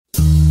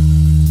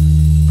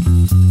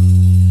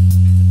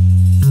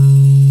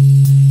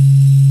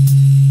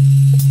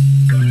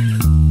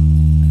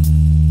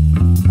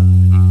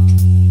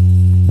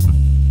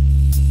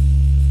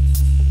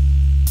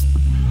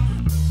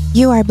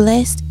You are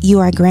blessed, you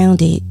are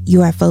grounded,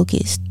 you are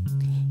focused.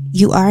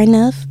 You are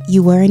enough,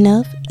 you were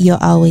enough, you'll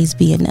always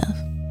be enough.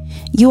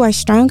 You are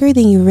stronger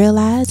than you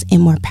realize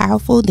and more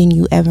powerful than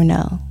you ever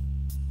know.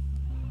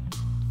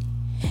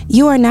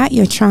 You are not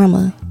your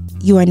trauma,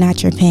 you are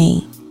not your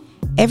pain.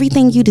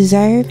 Everything you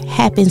deserve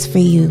happens for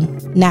you,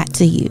 not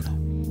to you.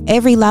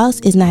 Every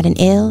loss is not an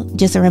L,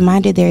 just a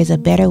reminder there is a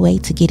better way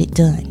to get it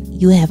done.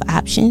 You have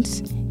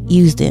options,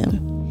 use them.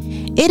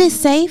 It is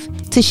safe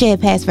to shed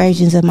past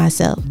versions of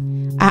myself.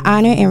 I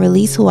honor and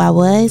release who I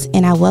was,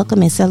 and I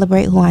welcome and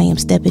celebrate who I am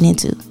stepping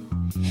into.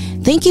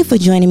 Thank you for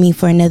joining me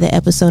for another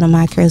episode of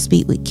My Curl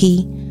Speak with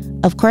Key.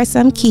 Of course,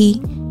 I'm Key,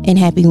 and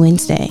happy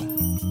Wednesday.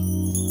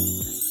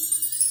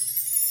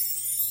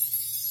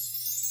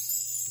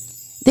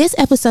 This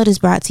episode is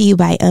brought to you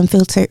by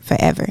Unfiltered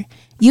Forever.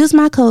 Use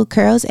my code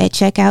CURLS at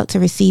checkout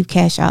to receive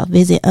cash off.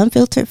 Visit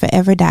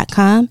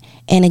unfilteredforever.com,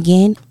 and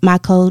again, my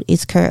code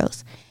is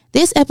CURLS.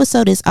 This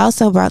episode is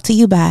also brought to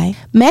you by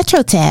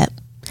MetroTap.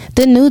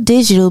 The new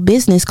digital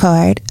business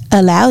card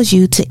allows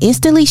you to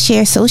instantly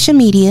share social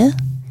media,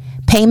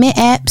 payment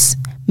apps,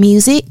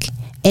 music,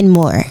 and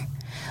more.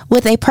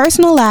 With a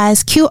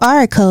personalized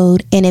QR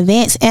code and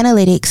advanced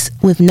analytics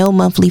with no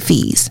monthly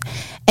fees.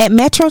 At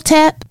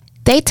MetroTap,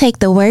 they take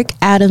the work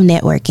out of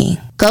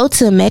networking. Go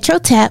to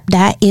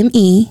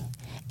metrotap.me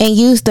and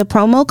use the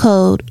promo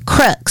code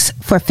CRUX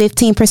for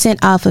 15%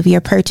 off of your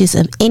purchase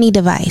of any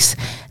device.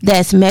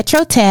 That's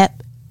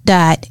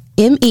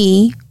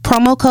metrotap.me,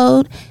 promo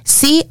code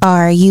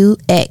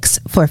CRUX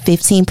for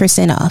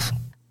 15% off.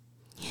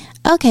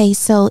 Okay,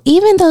 so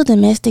even though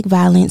Domestic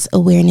Violence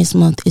Awareness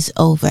Month is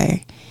over,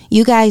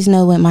 you guys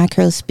know with My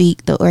Curl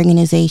Speak, the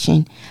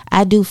organization,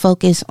 I do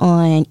focus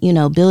on,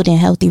 building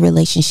healthy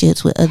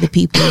relationships with other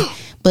people.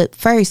 But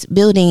first,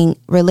 building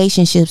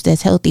relationships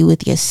that's healthy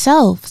with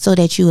yourself so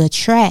that you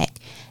attract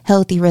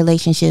healthy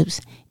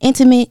relationships,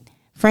 intimate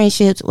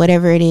friendships,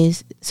 whatever it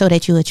is, so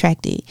that you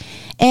attract it.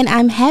 And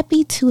I'm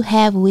happy to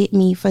have with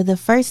me for the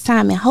first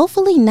time, and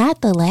hopefully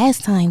not the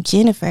last time,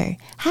 Jennifer.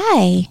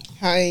 Hi.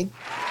 Hi.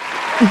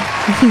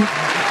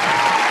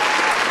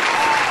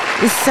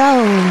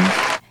 So,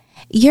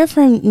 you're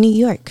from New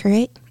York,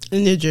 correct?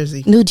 New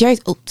Jersey. New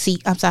Jersey. Oh, see,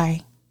 I'm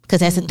sorry, because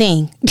that's a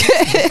thing.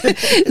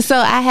 So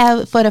I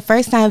have, for the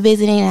first time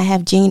visiting, I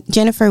have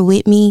Jennifer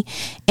with me,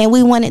 and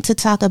we wanted to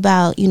talk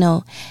about,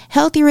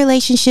 healthy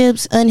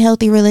relationships,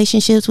 unhealthy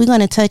relationships. We're going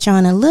to touch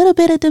on a little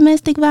bit of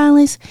domestic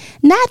violence,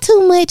 not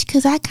too much,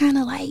 because I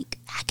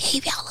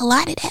gave y'all a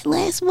lot of that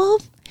last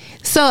month.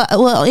 So,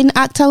 in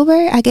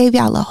October, I gave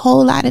y'all a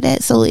whole lot of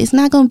that, so it's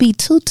not going to be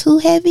too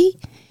heavy,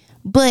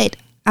 but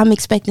I'm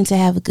expecting to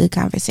have a good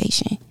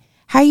conversation.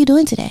 How are you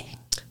doing today?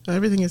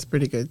 Everything is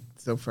pretty good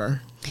so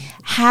far.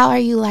 How are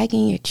you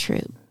liking your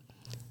trip?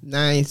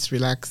 Nice,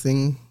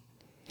 relaxing,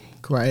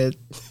 quiet.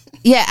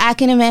 Yeah, I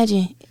can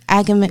imagine.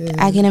 I can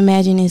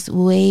imagine it's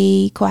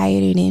way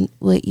quieter than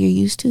what you're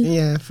used to.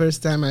 Yeah,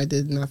 first time I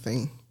did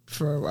nothing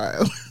for a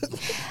while.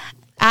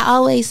 I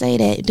always say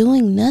that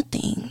doing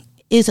nothing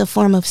is a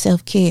form of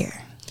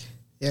self-care.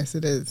 Yes,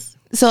 it is.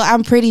 So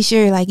I'm pretty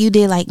sure you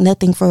did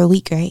nothing for a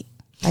week, right?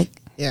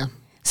 Yeah.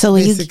 So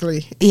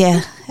basically.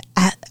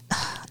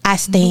 I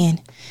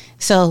stand.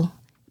 So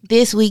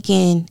this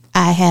weekend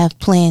I have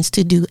plans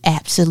to do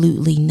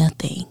absolutely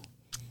nothing.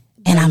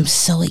 And I'm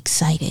so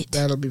excited.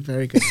 That'll be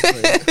very good for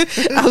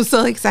you. I'm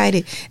so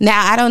excited.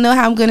 Now, I don't know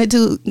how I'm going to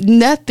do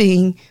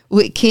nothing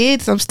with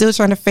kids. I'm still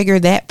trying to figure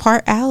that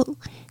part out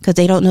because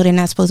they don't know they're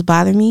not supposed to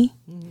bother me.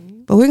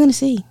 Mm-hmm. But we're going to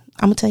see.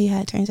 I'm going to tell you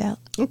how it turns out.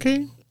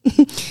 Okay.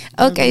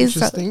 Okay,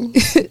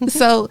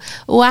 so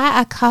why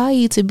I call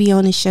you to be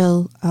on the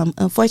show,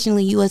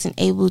 unfortunately, you wasn't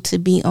able to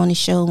be on the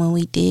show when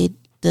we did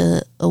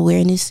the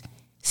awareness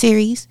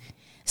series.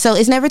 So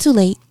it's never too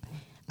late.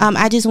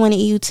 I just wanted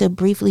you to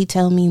briefly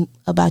tell me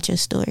about your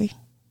story.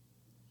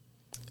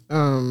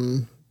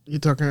 You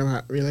talking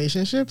about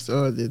relationships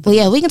or the? Well,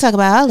 yeah, we can talk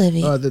about all of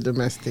it. Or the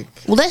domestic.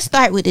 Well, let's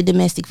start with the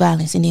domestic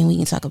violence, and then we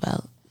can talk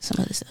about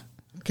some other stuff.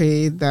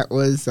 Okay, that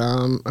was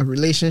a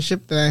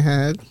relationship that I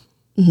had.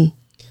 Mm-hmm.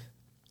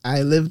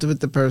 I lived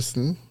with the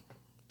person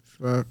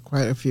for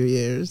quite a few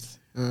years,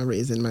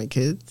 raising my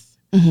kids.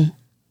 Mm-hmm.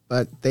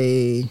 But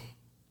they,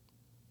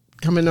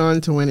 coming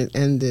on to when it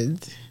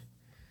ended,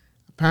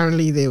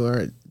 apparently they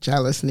were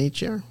jealous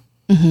nature.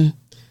 Mm-hmm.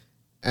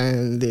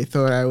 And they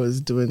thought I was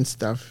doing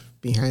stuff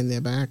behind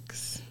their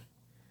backs.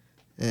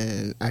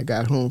 And I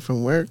got home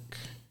from work,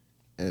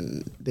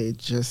 and they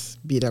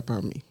just beat up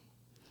on me.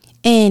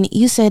 And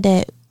you said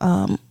that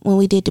when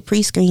we did the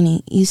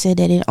pre-screening, you said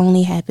that it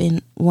only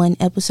happened one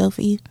episode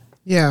for you?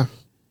 Yeah.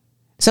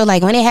 So,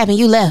 when it happened,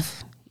 you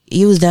left.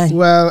 You was done.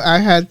 Well, I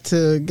had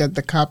to get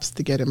the cops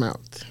to get him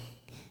out.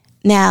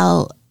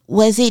 Now,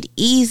 was it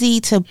easy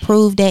to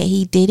prove that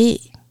he did it?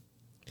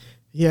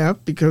 Yeah,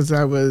 because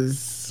I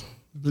was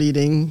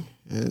bleeding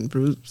and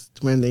bruised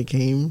when they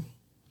came.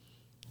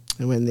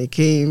 And when they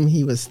came,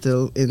 he was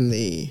still in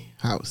the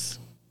house.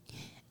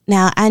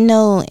 Now, I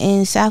know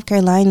in South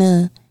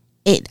Carolina,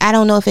 I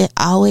don't know if it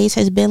always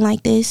has been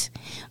like this,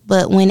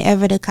 but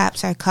whenever the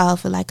cops are called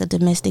for like a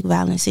domestic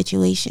violence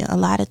situation, a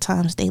lot of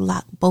times they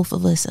lock both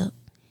of us up.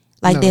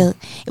 Like No.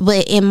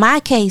 but in my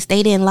case,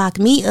 they didn't lock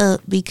me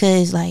up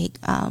because like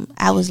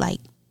I was like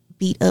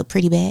beat up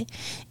pretty bad,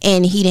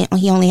 and he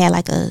only had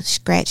like a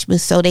scratch, but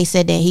so they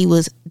said that he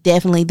was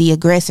definitely the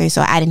aggressor,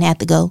 so I didn't have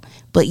to go.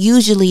 But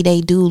usually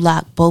they do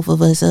lock both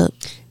of us up.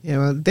 Yeah,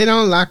 well, they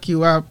don't lock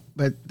you up,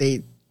 but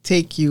they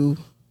take you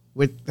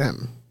with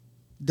them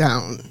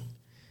down.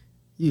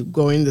 You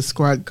go in the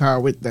squad car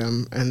with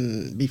them,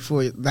 and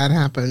before that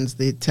happens,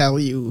 they tell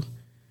you,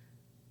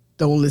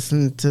 don't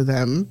listen to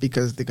them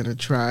because they're going to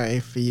try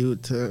for you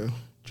to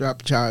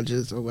drop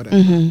charges or whatever.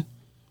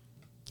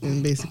 Mm-hmm.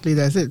 And basically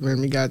that's it.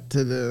 When we got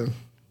to the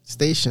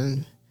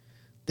station,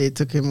 they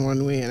took him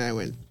one way and I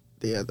went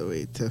the other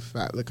way to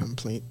file a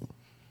complaint.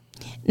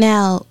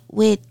 Now,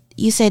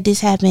 you said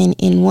this happened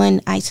in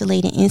one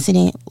isolated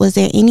incident. Was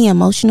there any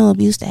emotional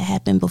abuse that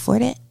happened before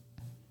that?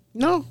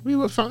 No, we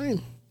were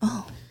fine.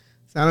 Oh.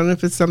 So I don't know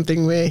if it's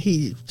something where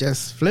he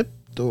just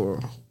flipped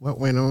or what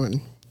went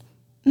on.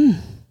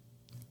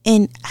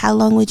 And how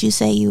long would you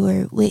say you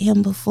were with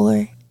him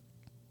before?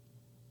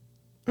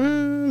 A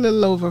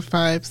little over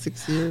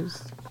 5-6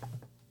 years.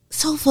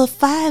 So for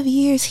 5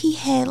 years, he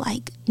had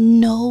like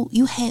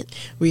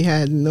We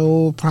had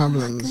no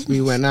problems. goodness.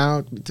 We went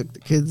out, we took the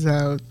kids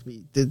out,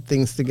 we did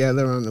things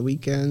together on the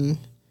weekend.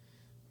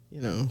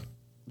 You know,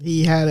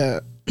 he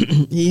had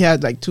he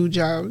had like 2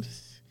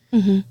 jobs.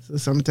 Mm-hmm. So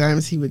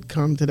sometimes he would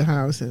come to the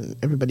house and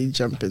everybody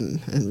jump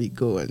in and we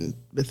go and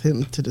with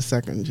him to the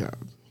second job.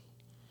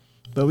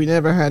 But we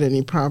never had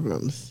any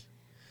problems.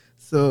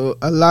 So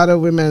a lot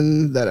of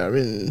women that are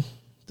in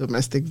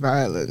domestic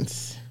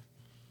violence,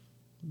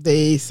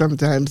 they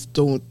sometimes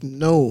don't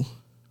know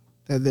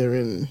that they're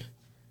in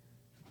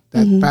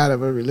that bad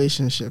of a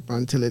relationship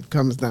until it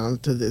comes down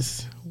to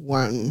this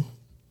one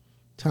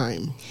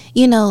time.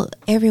 You know,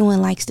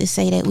 everyone likes to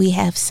say that we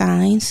have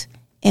signs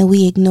and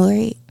we ignore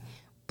it.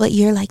 But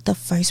you're like the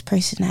first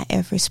person I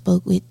ever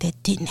spoke with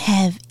that didn't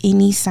have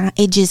any sign.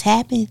 It just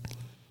happened.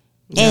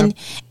 Yeah.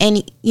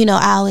 And you know,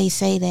 I always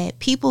say that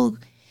people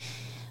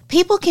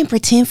can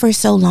pretend for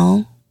so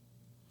long.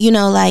 You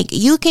know, like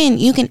you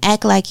can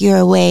act like you're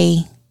away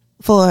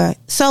for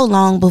so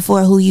long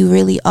before who you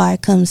really are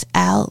comes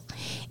out.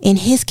 In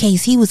his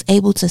case, he was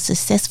able to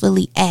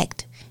successfully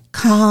act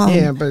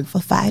calm for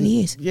 5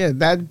 years. Yeah,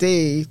 that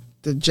day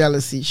the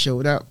jealousy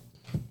showed up.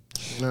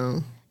 You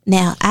know.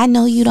 Now, I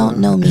know you don't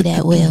know me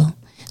that well,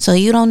 so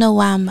you don't know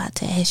why I'm about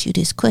to ask you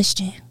this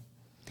question.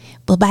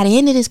 But by the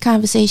end of this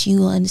conversation, you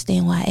will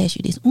understand why I asked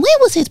you this. When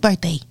was his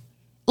birthday?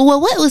 Well,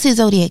 what was his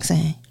zodiac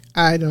sign?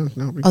 I don't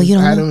know because you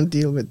don't I know? don't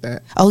deal with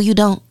that. Oh, you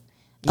don't?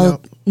 No.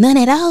 Oh, none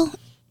at all?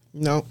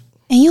 No.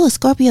 And you a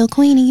Scorpio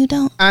queen and you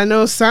don't? I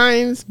know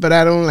signs, but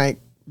I don't like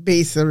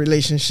base a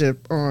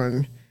relationship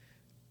on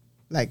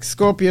like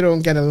Scorpio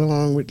don't get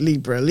along with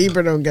Libra.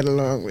 Libra don't get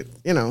along with,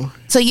 you know.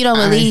 So you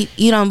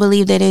don't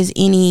believe that there's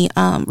any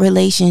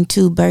relation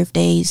to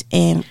birthdays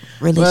and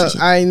relationships?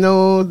 Well, I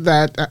know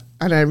that,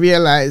 and I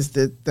realized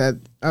that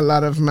a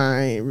lot of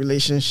my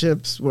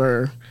relationships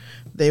were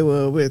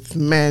with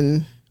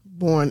men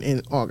born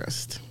in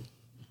August.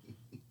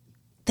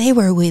 They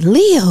were with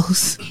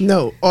Leos.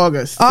 No,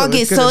 August.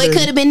 August, so it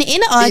could have been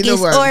in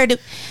August one. or the.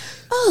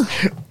 Oh,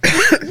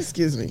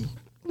 Excuse me.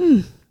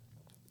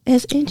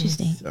 that's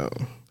interesting. So,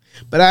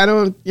 but I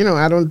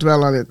don't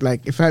dwell on it.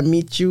 Like if I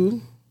meet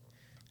you,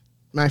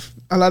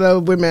 a lot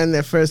of women,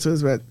 their first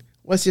was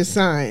what's your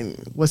sign?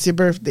 What's your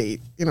birth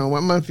date? You know,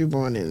 what month you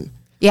born in?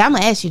 Yeah, I'm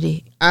gonna ask you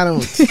that. I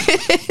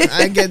don't.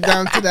 I get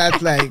down to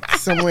that like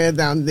somewhere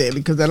down there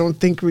because I don't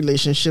think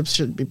relationships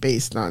should be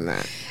based on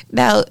that.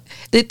 Now,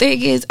 the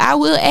thing is, I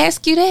will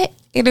ask you that.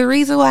 And the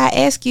reason why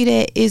I ask you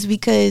that is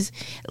because,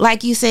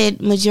 like you said,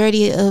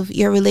 majority of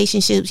your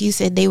relationships, you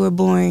said they were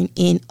born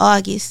in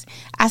August.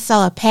 I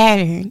saw a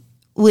pattern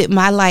with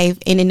my life.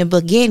 And in the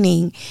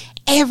beginning,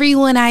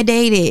 everyone I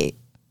dated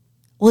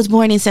was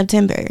born in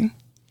September.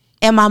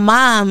 And my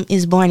mom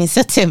is born in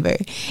September.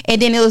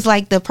 And then it was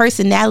like the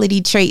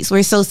personality traits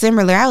were so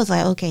similar. I was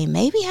like, okay,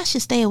 maybe I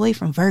should stay away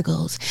from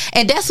Virgos.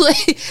 And that's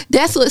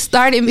what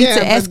started me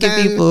to asking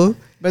people.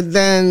 But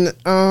then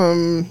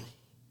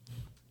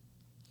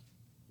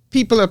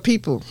people are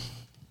people.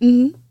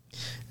 Mm-hmm.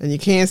 And you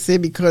can't say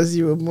because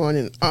you were born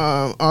in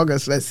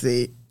August, let's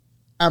say,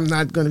 I'm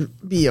not going to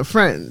be a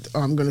friend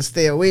or I'm going to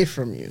stay away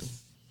from you.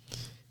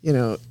 You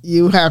know,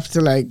 you have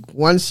to like,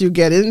 once you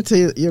get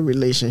into your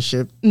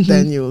relationship,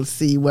 then you'll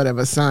see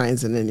whatever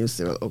signs and then you'll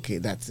say, well, okay,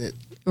 that's it.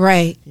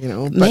 Right. You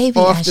know, but maybe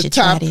off I the should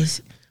top, try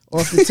this.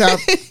 Off the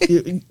top,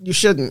 you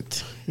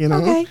shouldn't, you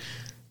know, Okay.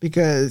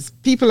 because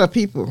people are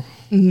people.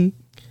 Mm-hmm.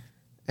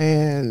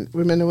 And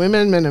women are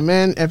women, men are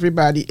men,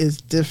 everybody is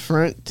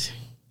different.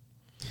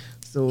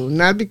 So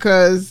not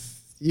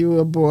because you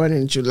were born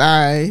in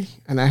July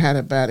and I had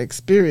a bad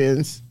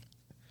experience,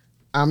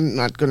 I'm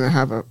not going to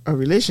have a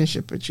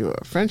relationship with you or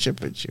a friendship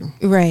with you.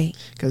 Right.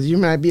 Because you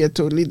might be a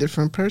totally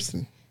different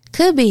person.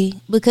 Could be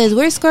because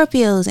we're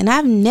Scorpios, and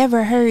I've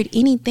never heard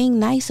anything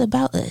nice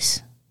about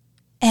us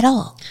at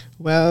all.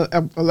 Well,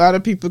 a lot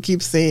of people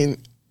keep saying,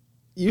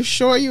 "You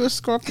sure you a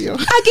Scorpio?"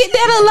 I get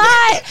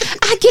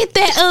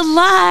that a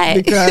lot.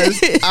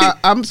 Because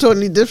I'm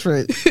totally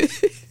different.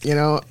 You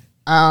know,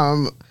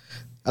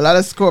 a lot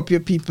of Scorpio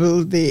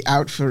people, they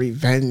out for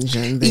revenge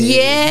and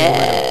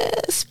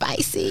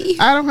spicy.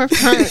 I don't have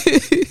time.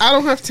 I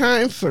don't have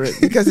time for it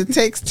because it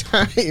takes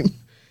time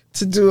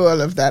to do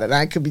all of that, and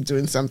I could be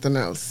doing something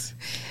else.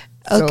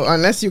 Okay. So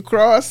unless you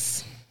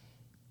cross,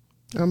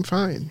 I'm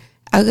fine.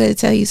 I'm going to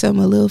tell you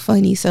something a little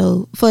funny.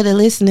 So for the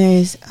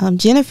listeners,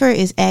 Jennifer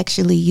is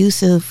actually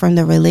Yusuf from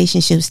the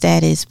Relationship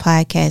Status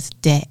podcast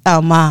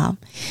mom.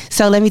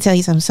 So let me tell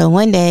you something. So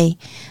one day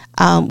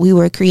we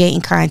were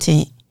creating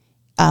content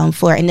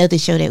for another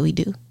show that we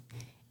do.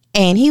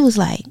 And he was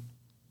like,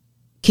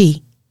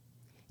 Key,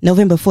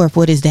 November 4th,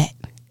 what is that?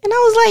 And I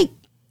was like,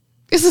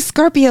 it's a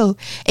Scorpio.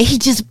 And he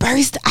just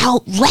burst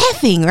out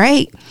laughing,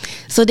 right?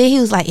 So then he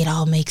was like, it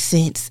all makes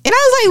sense. And I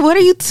was like, what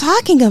are you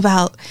talking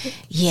about?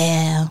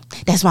 Yeah,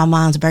 that's my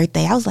mom's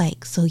birthday. I was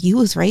like, so you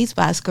was raised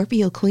by a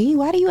Scorpio queen?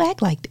 Why do you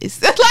act like this?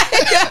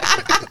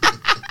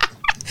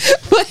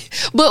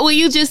 But when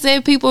you just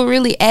said people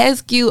really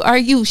ask you, are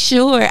you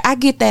sure? I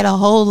get that a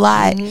whole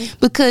lot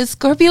because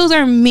Scorpios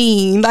are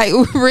mean, like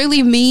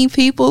really mean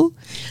people.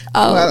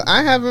 Well,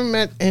 I haven't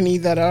met any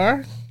that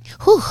are.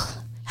 Whew,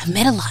 I've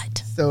met a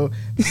lot. So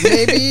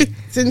maybe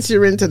since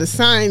you're into the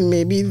sign,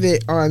 maybe they're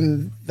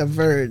on the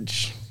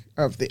verge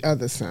of the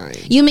other sign.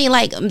 You mean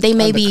like they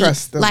may be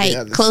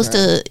like close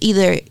to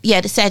either,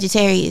 the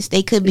Sagittarius.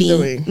 They could be.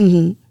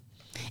 Mm-hmm.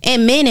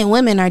 And men and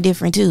women are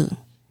different too.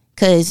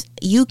 Because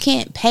you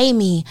can't pay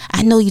me.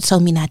 I know you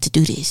told me not to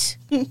do this.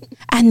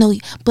 I know you.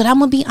 But I'm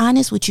going to be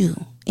honest with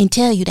you and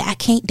tell you that I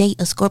can't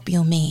date a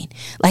Scorpio man.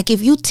 Like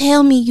if you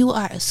tell me you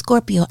are a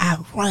Scorpio, I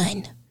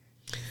run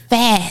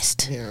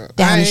fast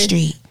down the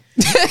street.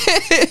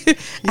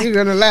 You're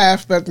going to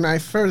laugh, but my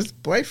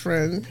first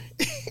boyfriend.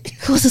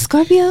 Who was a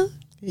Scorpio?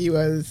 He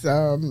was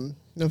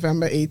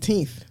November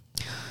 18th.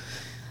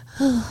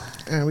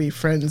 And we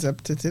friends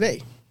up to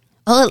today.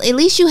 Oh, at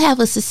least you have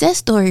a success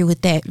story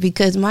with that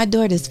because my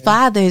daughter's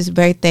father's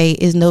birthday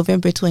is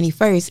November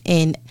 21st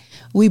and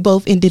we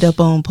both ended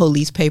up on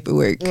police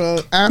paperwork.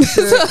 Well,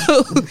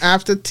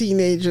 after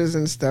teenagers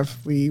and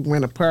stuff, we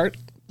went apart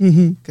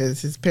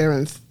because his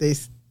parents, they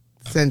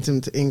sent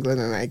him to England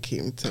and I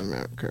came to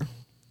America.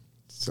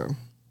 So.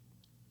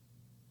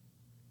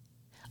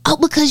 Oh,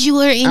 because you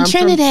were in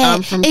Trinidad.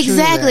 I'm from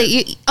exactly.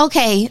 Trinidad.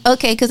 Okay.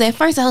 Because at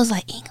first I was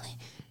like, England.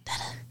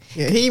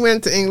 Yeah, he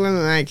went to England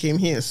and I came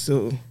here,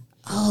 so.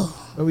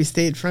 Oh. But we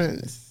stayed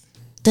friends.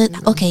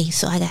 Okay,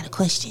 so I got a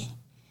question.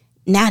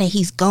 Now that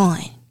he's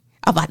gone,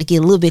 I'm about to get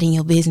a little bit in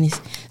your business.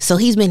 So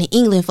he's been in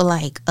England for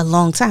like a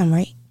long time,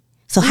 right?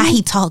 So how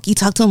he talk? You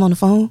talk to him on the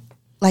phone?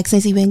 Like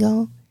since he been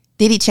gone?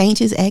 Did it change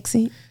his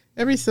accent?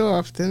 Every so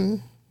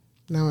often,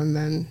 now and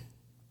then.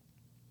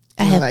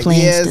 I have like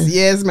plans.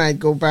 Years might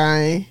go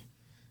by,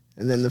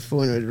 and then the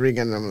phone would ring,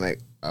 and I'm like,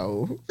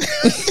 oh.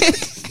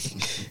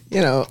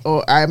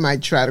 Or I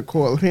might try to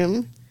call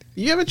him.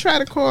 You ever try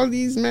to call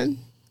these men?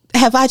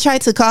 Have I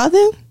tried to call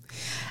them?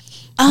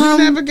 You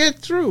never get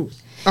through.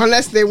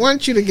 Unless they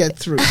want you to get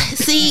through.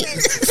 See,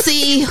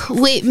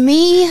 with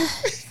me,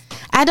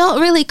 I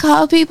don't really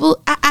call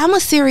people. I'm a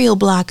serial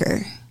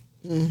blocker.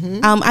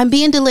 Mm-hmm. I'm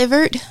being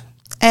delivered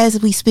as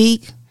we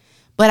speak.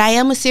 But I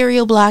am a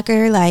serial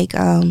blocker. Like,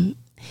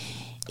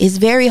 it's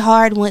very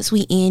hard once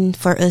we end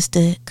for us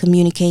to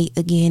communicate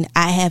again.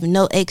 I have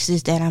no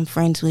exes that I'm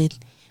friends with.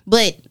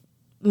 But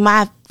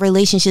my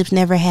relationships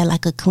never had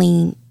like a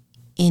clean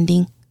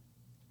ending.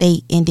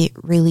 They ended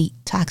really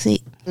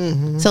toxic.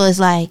 Mm-hmm. So it's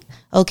like,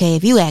 okay,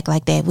 if you act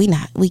like that,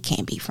 we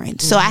can't be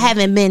friends. Mm-hmm. So I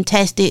haven't been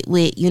tested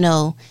with,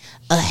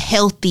 a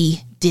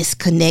healthy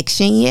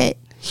disconnection yet.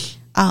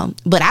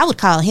 But I would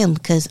call him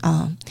because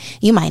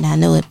you might not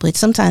know it, but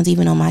sometimes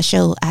even on my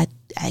show, I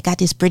got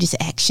this British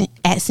accent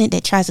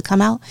that tries to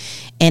come out.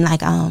 And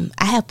like, I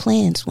have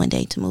plans one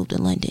day to move to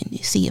London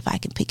and see if I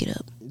can pick it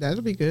up.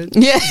 That'll be good.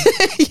 Yeah.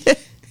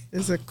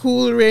 It's a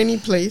cool, rainy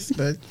place,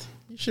 but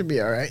you should be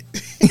all right.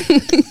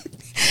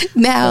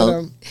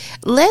 Now,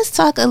 let's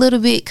talk a little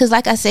bit, because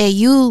like I said,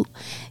 your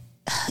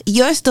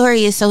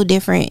story is so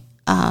different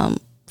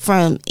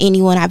from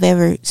anyone I've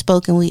ever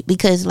spoken with,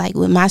 because like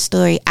with my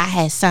story, I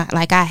had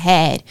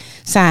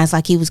signs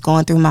like he was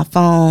going through my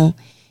phone,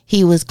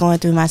 he was going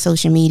through my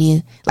social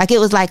media. Like it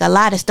was like a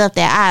lot of stuff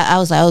that I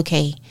was like,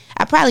 okay,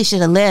 I probably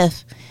should have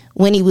left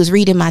when he was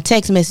reading my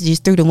text messages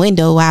through the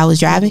window while I was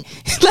driving.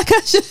 Like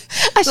I should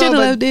have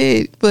left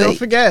it. But don't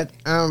forget,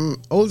 I'm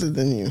older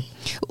than you.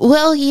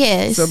 Well,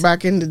 yes. So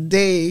back in the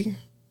day,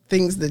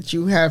 things that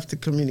you have to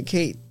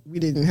communicate, we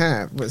didn't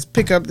have, was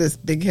pick up this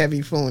big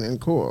heavy phone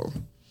and call.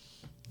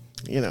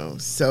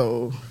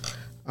 So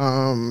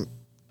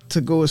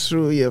to go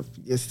through your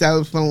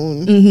cell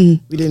phone,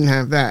 we didn't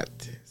have that.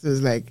 So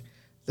it's like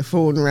the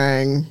phone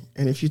rang,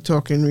 and if you're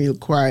talking real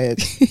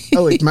quiet,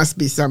 oh, it must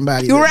be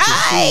somebody that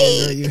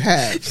Right. you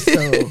have.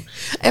 So,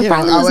 And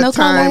probably was no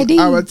caller ID.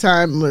 Our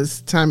timing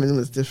was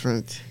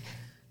different.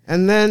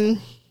 And then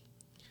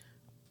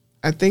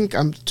I think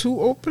I'm too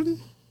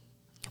open.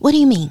 What do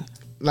you mean?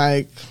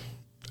 Like,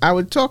 I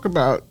would talk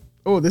about,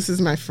 oh, this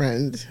is my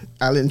friend.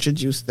 I'll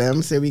introduce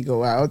them. Say we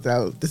go out.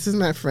 This is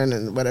my friend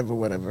and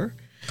whatever.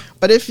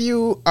 But if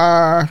you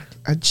are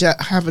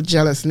have a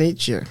jealous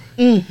nature,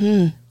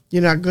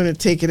 you're not going to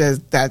take it as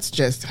that's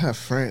just her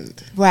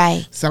friend.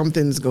 Right.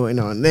 Something's going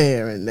on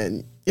there, and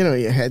then,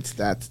 your head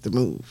starts to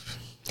move.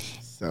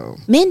 So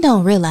Men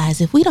don't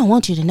realize if we don't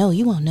want you to know,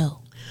 you won't know.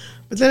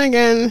 But then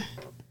again,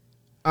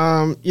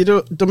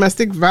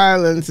 domestic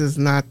violence is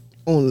not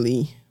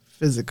only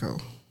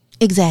physical.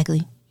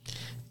 Exactly.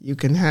 You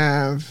can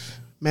have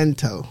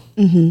mental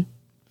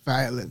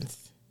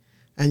violence,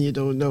 and you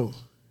don't know.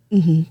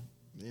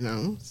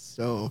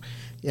 So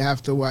you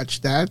have to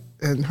watch that,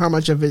 and how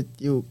much of it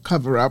you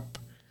cover up,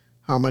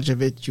 how much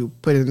of it you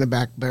put in the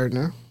back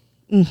burner.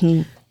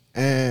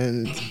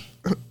 And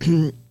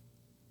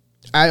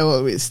I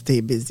always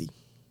stay busy.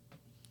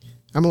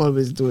 I'm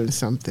always doing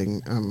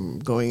something. I'm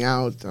going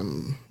out.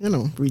 I'm,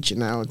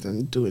 reaching out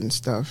and doing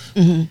stuff.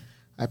 I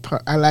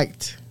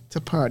liked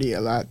to party a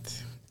lot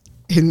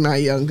in my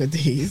younger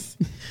days.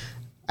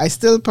 I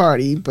still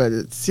party, but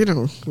it's,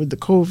 with the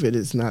COVID,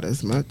 it's not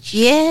as much.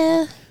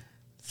 Yeah.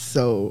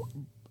 So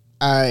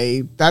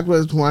that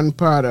was one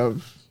part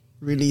of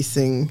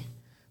releasing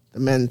the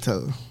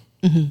mental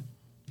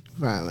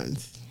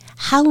violence.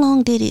 How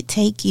long did it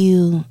take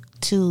you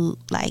to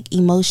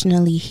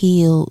emotionally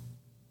heal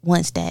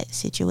once that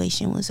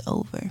situation was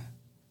over?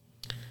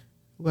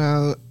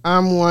 Well,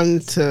 I'm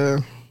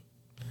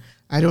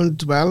I don't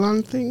dwell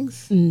on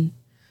things.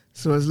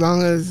 So as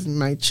long as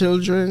my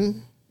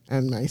children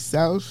and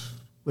myself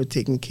were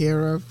taken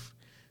care of,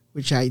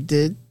 which I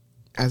did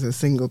as a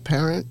single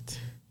parent,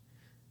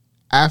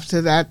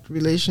 after that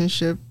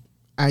relationship,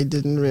 I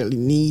didn't really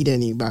need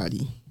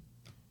anybody.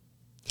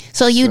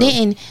 So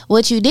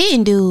what you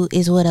didn't do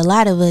is what a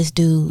lot of us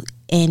do,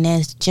 and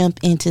that's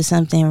jump into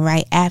something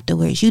right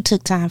afterwards. You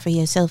took time for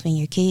yourself and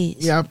your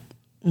kids. Yep.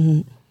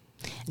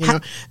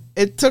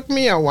 It took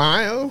me a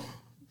while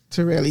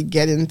to really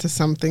get into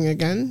something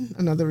again,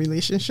 another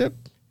relationship,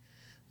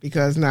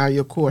 because now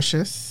you're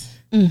cautious.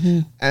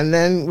 And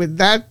then with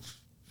that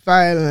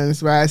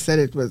violence, where I said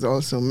it was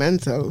also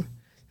mental,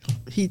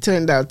 he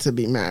turned out to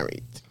be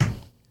married.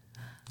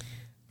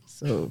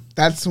 So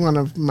that's one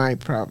of my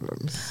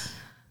problems.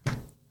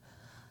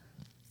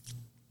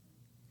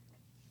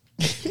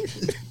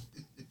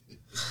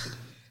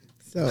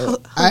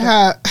 So I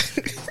have...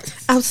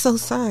 I'm so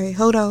sorry.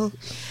 Hold on.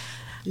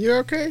 You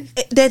okay?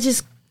 That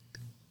just...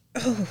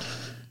 Oh.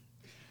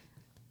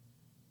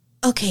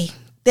 Okay.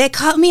 That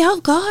caught me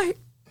off guard.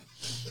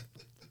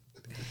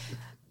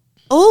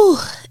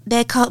 Oh,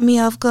 that caught me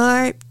off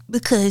guard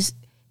because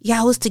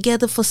y'all was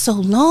together for so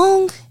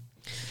long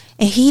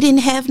and he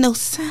didn't have no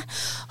sign.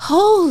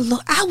 Oh,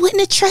 Lord, I wouldn't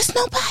have trust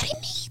nobody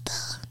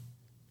neither.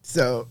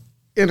 So,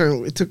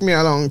 it took me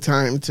a long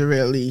time to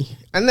really...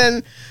 And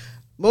then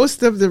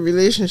most of the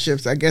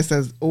relationships, I guess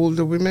as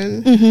older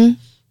women,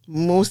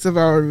 most of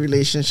our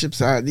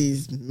relationships are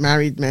these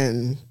married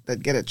men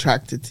that get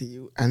attracted to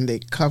you and they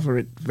cover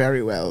it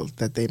very well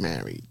that they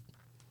married.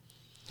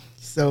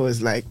 So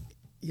it's like,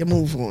 you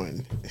move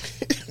on.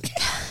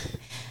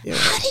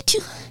 How did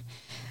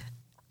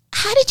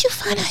you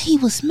find out he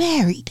was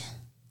married?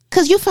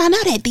 Because you found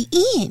out at the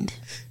end.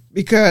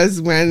 Because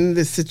when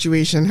the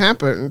situation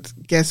happened,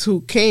 guess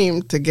who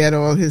came to get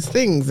all his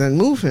things and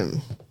move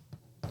him?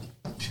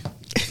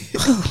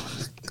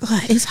 Oh,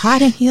 God, it's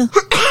hot in here.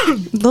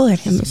 Lord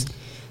have mercy.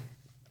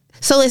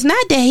 So it's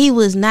not that he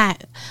was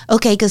not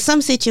okay. Because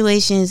some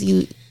situations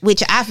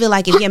which I feel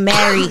like if you're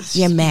married,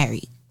 you're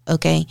married.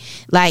 Okay,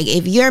 like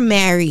if you're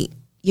married,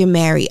 you're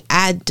married.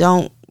 I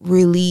don't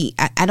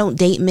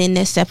date men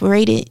that's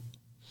separated.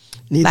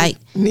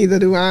 Neither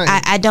do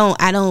I. I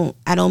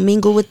don't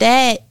mingle with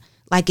that.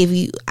 Like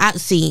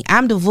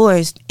I'm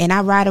divorced and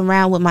I ride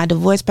around with my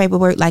divorce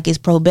paperwork like it's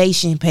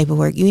probation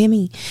paperwork. You hear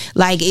me?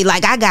 Like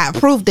I got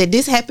proof that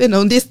this happened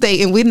on this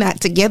day and we're not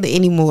together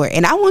anymore.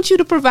 And I want you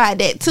to provide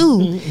that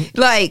too.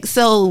 Like,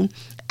 so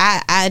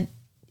I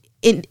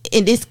in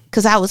this,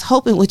 because I was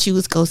hoping what you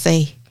was gonna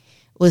say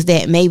was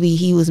that maybe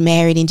he was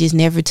married and just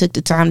never took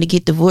the time to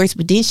get divorced.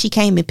 But then she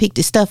came and picked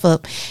his stuff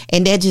up,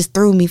 and that just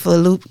threw me for a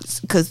loop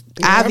because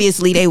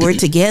obviously they were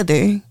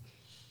together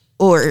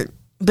or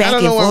back and forth. I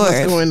don't know what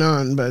was going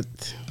on, but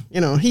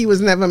he was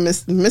never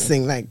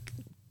missing. Like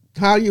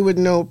how you would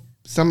know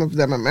some of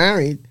them are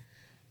married,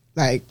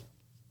 like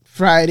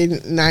Friday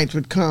night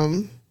would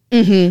come.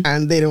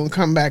 And they don't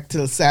come back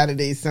till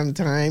Saturday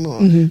sometime,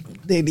 or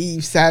they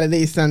leave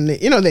Saturday, Sunday.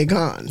 They're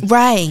gone.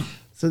 Right.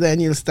 So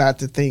then you'll start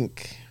to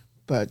think,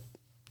 but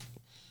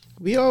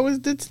we always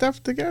did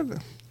stuff together.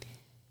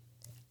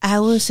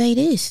 I will say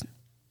this.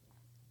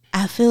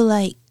 I feel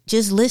like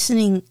just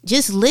listening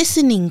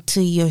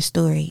to your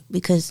story,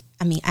 because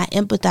I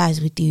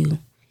empathize with you,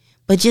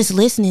 But just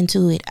listening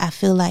to it, I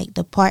feel like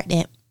the part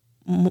that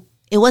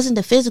it wasn't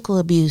the physical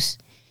abuse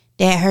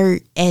that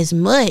hurt as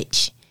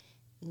much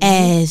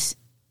as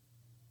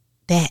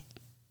that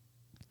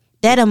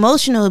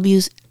emotional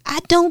abuse. I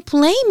don't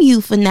blame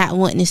you for not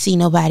wanting to see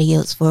nobody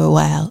else for a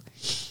while.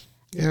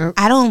 Yeah.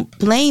 I don't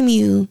blame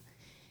you.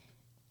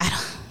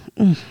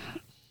 Well,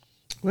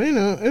 you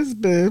know,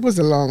 it was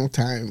a long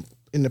time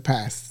in the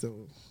past, so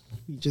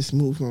we just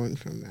move on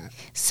from that.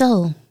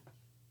 So,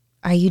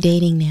 are you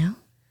dating now?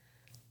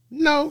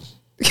 No.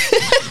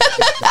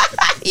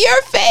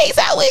 Your face,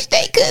 I wish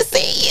they could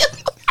see you.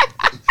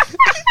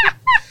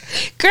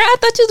 Girl, I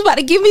thought you was about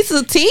to give me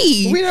some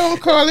tea. We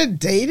don't call it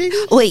dating.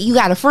 Wait, you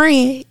got a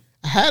friend?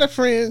 I had a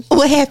friend.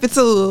 What happened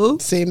to him?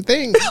 Same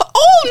thing.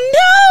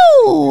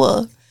 Oh,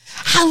 no.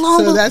 How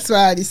long? So that's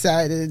why I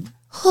decided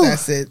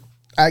that's it.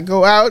 I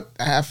go out,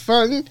 I have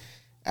fun.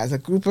 As a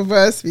group of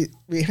us,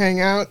 we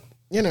hang out,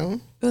 you know.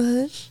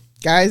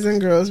 Guys and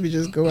girls, we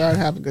just go out,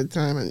 have a good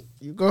time. And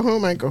you go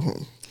home, I go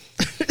home.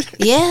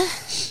 Yeah.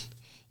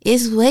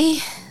 It's way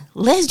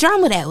less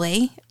drama that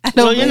way.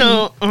 Well, you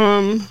know,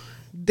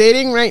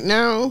 dating right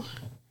now,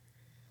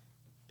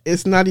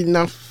 it's not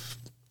enough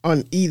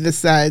on either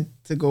side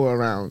to go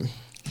around.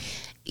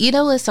 You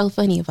know what's so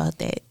funny about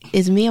that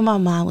is me and my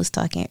mom was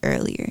talking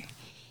earlier,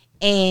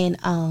 and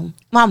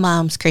my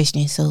mom's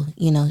Christian, so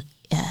you know,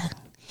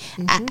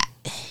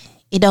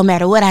 it don't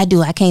matter what I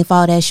do, I can't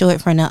fall that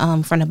short from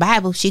the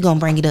Bible. She gonna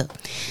bring it up.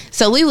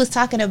 So we was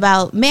talking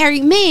about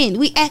married men.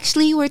 We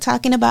actually were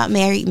talking about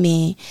married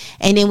men,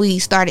 and then we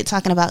started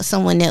talking about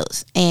someone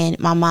else. And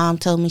my mom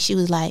told me, she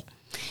was like,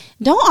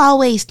 "Don't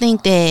always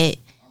think that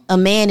a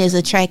man is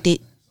attracted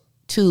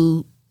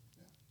to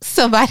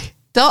somebody.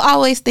 Don't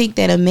always think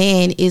that a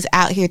man is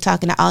out here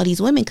talking to all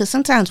these women, because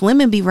sometimes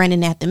women be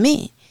running after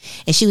men."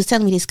 And she was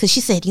telling me this because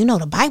she said, "You know,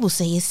 the Bible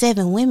says it's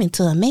 7 women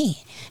to a man."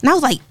 And I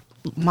was like,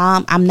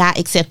 "Mom, I'm not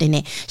accepting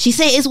that." She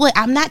said, "It's what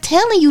I'm not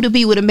telling you to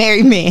be with a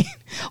married man.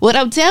 What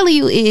I'm telling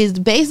you is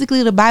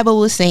basically the Bible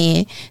was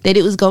saying that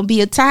it was going to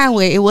be a time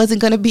where it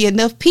wasn't going to be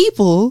enough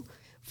people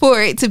for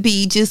it to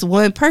be just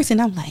one person."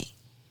 I'm like,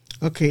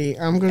 okay,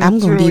 I'm gonna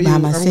be by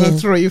myself. I'm gonna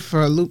throw you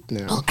for a loop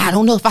now. Oh, I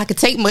don't know if I could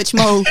take much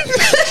more.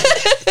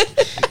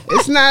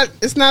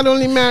 It's not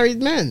only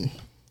married men.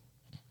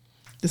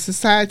 The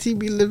society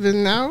we live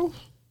in now,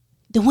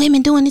 the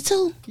women doing it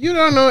too. You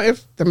don't know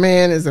if the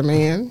man is a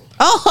man.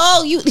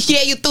 Oh, you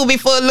threw me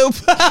for a loop.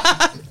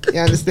 You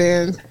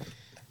understand?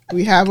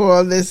 We have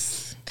all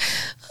this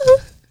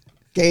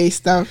gay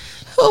stuff,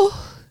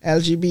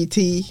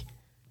 LGBT.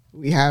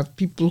 We have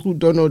people who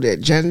don't know their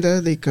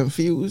gender. They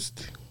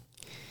confused.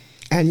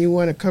 And you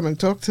want to come and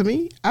talk to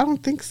me? I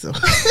don't think so.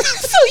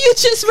 So you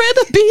just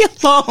rather be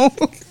alone.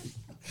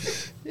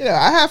 You know,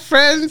 I have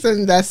friends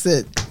and that's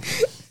it.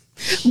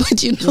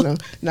 But you know,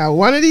 now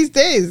one of these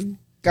days,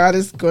 God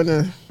is going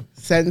to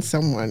send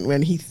someone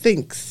when he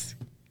thinks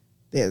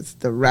there's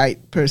the right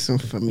person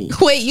for me.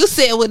 Wait, you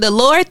said what the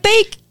Lord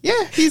think?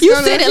 Yeah. You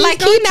said it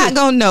like he's not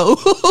going to know.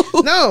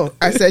 No,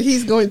 I said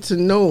he's going to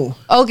know.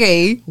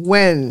 Okay.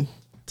 When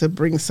to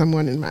bring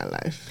someone in my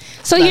life.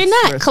 So that's you're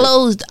not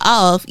closed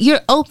off. You're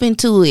open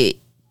to it,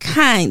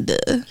 kind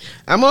of.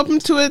 I'm open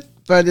to it,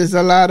 but there's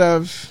a lot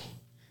of,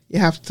 you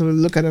have to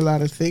look at a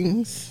lot of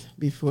things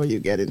before you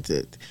get into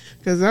it.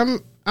 Because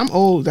I'm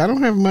old. I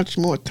don't have much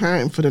more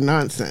time for the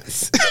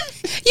nonsense.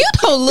 You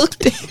don't look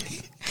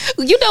that.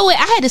 You know what?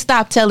 I had to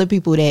stop telling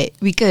people that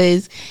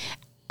because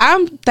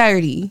I'm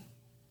 30.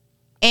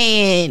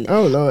 And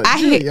oh Lord,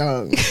 you're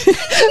young.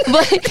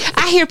 But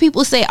I hear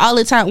people say all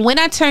the time, when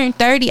I turn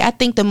 30, I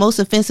think the most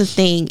offensive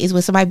thing is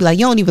when somebody be like,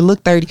 "You don't even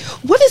look 30.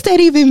 What does that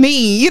even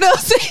mean? You know what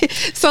I'm saying?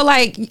 So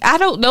like, I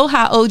don't know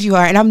how old you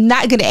are, and I'm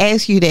not gonna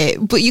ask you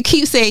that, but you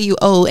keep saying you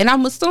old, and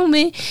I'm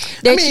assuming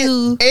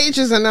that age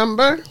is a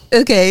number.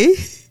 Okay.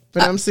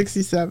 But I'm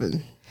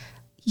 67.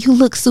 You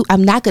look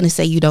I'm not going to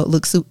say you don't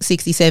look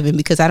 67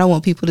 because I don't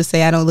want people to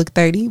say I don't look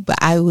 30, but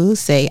I will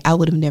say I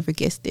would have never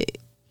guessed it.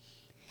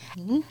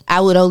 Mm-hmm.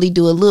 I would only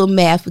do a little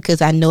math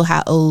because I know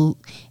how old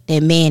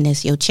that man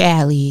that's your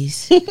child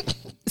is.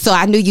 So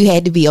I knew you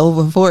had to be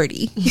over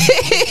 40.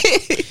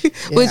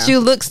 But you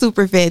look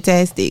super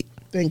fantastic.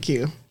 Thank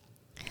you.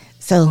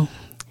 So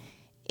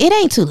it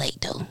ain't too late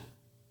though.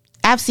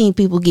 I've seen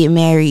people get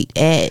married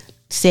at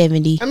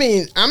 70. I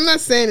mean, I'm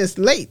not saying it's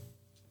late.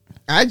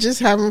 I just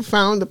haven't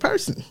found the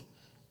person.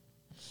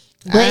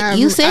 But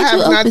you said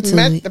you open to it.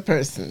 I have not met the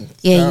person.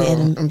 Yeah, so you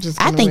met him.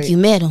 I think you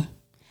met him.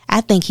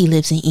 I think he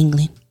lives in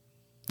England.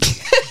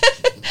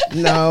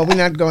 No, we're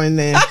not going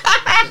there.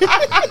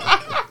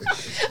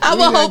 I'm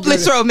a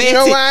hopeless romantic.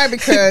 You know why?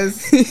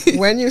 Because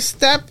when you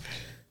step,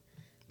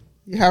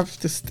 you have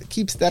to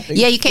keep stepping.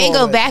 Yeah, you can't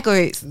go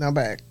backwards. No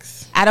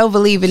backs. I don't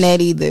believe in that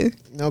either.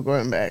 No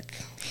going back.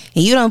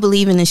 And you don't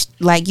believe in this,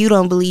 like you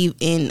don't believe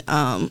in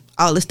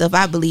all the stuff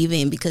I believe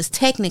in, because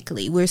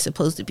technically we're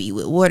supposed to be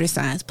with water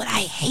signs, but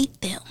I hate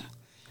them.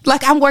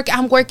 Like I'm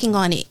working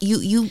on it.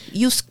 You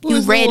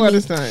read me.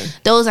 Sign?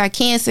 Those are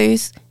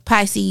Cancers,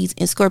 Pisces,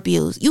 and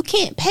Scorpios. You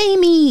can't pay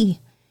me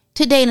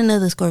to date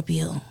another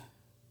Scorpio.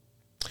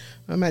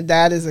 Well, my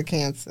dad is a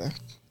Cancer.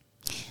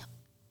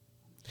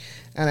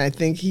 And I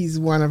think he's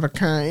one of a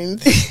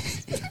kind.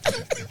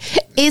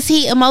 Is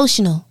he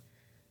emotional?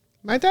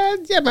 My dad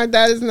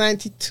is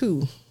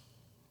 92.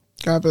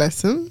 God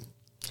bless him.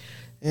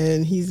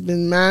 And he's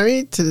been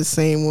married to the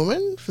same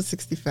woman for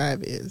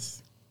 65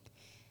 years.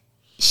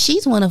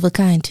 She's one of a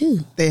kind, too.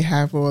 They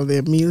have all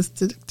their meals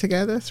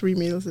together, 3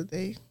 meals a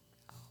day.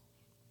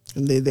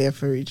 And they're there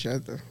for each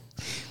other.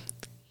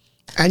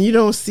 And you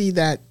don't see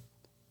that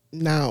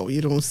now.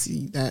 You don't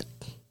see that.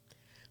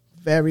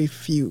 Very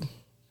few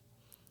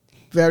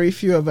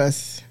of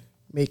us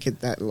make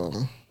it that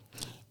long.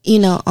 You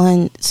know,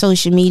 on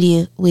social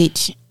media,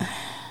 which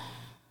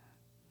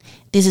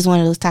this is one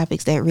of those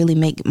topics that really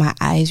make my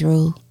eyes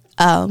roll.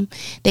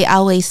 They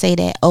always say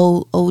that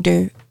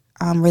older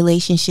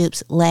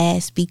relationships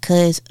last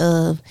because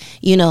of,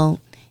 you know,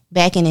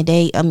 back in the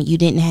day, you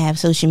didn't have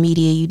social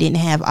media, you didn't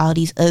have all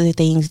these other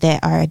things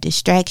that are a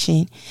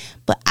distraction.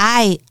 But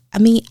I've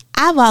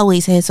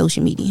always had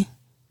social media.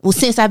 Well,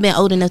 since I've been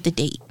old enough to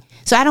date.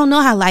 So I don't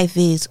know how life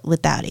is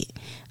without it.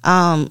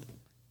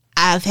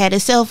 I've had a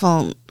cell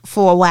phone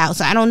for a while,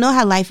 so I don't know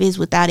how life is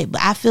without it.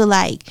 But I feel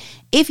like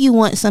if you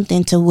want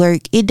something to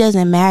work, it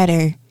doesn't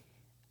matter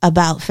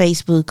about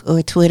Facebook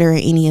or Twitter or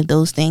any of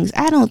those things.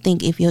 I don't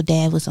think if your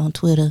dad was on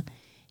Twitter,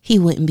 he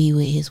wouldn't be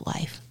with his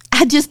wife.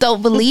 I just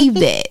don't believe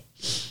that.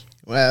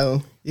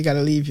 Well, you got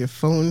to leave your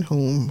phone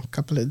home a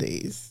couple of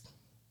days.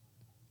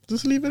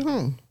 Just leave it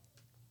home.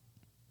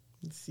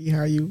 See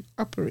how you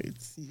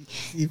operate. See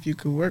if you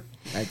could work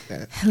like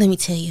that. Let me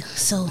tell you.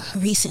 So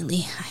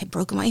recently, I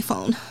broke my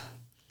phone.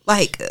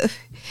 Like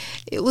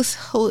it was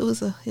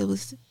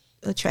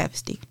a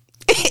travesty.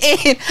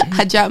 And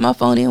I dropped my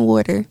phone in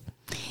water,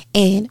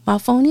 and my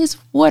phone is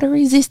water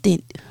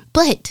resistant.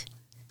 But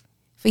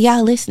for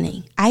y'all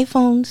listening,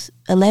 iPhones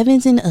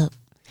 11s and up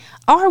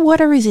are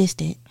water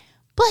resistant.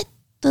 But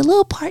the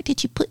little part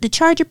that you put the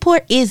charger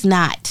port is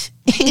not.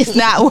 It's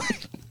not working.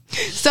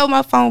 So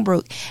my phone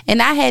broke,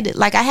 and I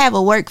have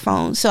a work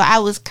phone, so I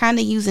was kind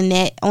of using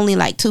that. Only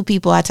like 2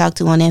 people I talk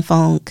to on that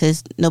phone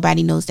because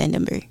nobody knows that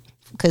number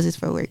because it's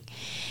for work.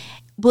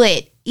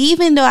 But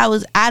even though I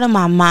was out of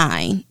my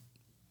mind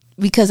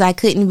because I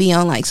couldn't be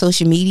on like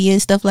social media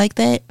and stuff like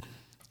that,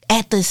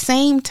 at the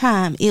same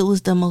time, it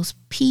was the most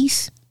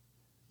peace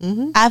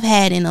I've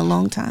had in a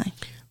long time.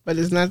 But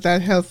it's not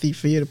that healthy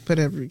for you to put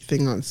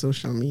everything on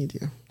social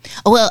media.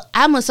 Well,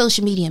 I'm a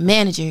social media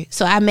manager,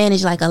 so I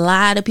manage like a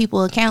lot of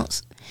people's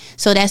accounts.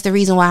 So that's the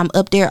reason why I'm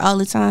up there all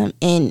the time.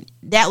 And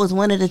that was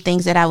one of the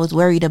things that I was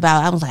worried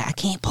about. I was like, I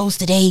can't post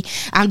today.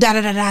 I'm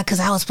da-da-da-da because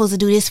I was supposed to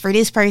do this for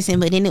this person.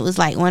 But then it was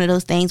like one of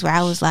those things where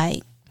I was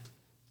like.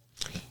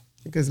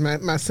 Because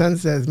my son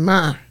says,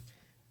 Ma,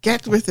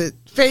 get with it.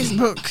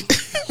 Facebook.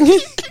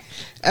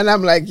 And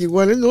I'm like, you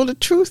want to know the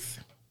truth?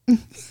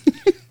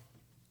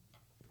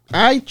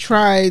 I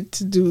tried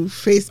to do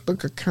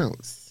Facebook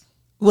accounts.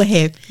 What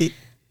happened?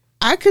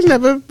 I could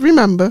never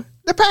remember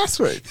the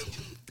password.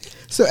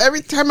 So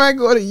every time I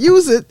go to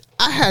use it,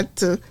 I had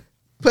to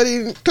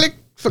click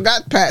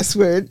forgot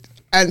password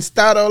and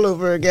start all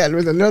over again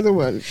with another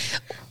one.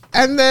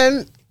 And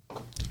then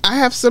I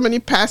have so many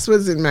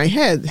passwords in my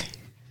head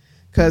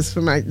because for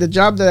the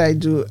job that I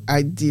do,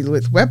 I deal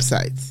with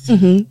websites.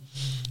 Mm-hmm.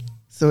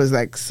 So it's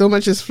like so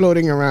much is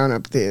floating around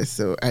up there.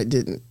 So I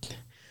didn't.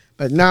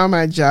 But now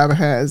my job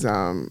has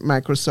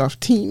Microsoft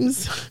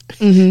Teams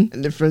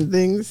and different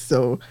things.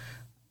 So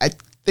I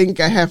think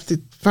I have to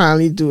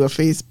finally do a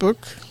Facebook.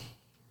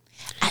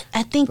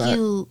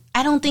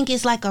 I don't think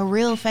it's like a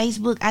real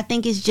Facebook. I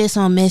think it's just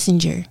on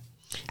Messenger.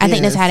 I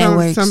think that's how that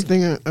works.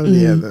 Something or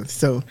the other.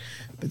 So,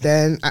 but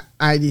then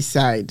I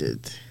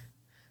decided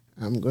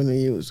I'm going to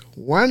use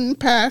one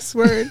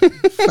password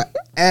for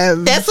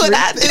everything. That's what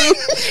I do.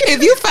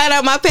 If you find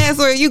out my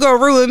password, you're going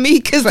to ruin me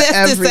because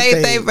that's the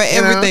same thing for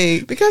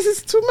everything. Because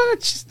it's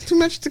too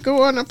much to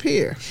go on up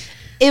here.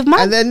 And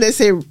then they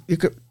say you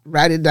could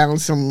write it down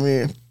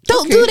somewhere.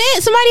 Don't do that.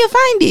 Somebody will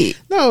find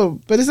it.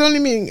 No, but it's only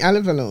me. I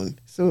live alone.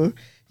 So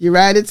you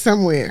write it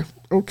somewhere.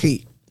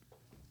 Okay.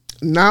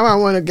 Now I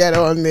want to get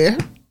on there.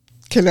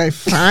 Can I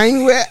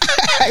find where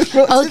I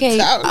wrote it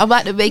down? I'm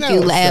about to make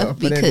you laugh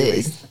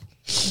because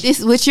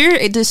this what you're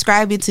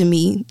describing to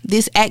me,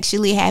 this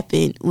actually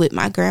happened with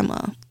my grandma.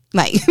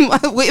 Like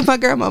with my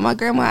grandma. My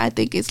grandma, I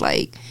think is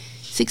like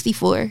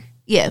 64.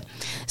 Yeah.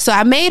 So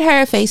I made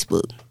her a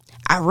Facebook.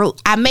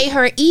 I made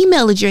her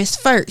email address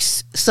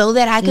first so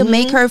that I could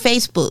make her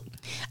Facebook.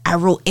 I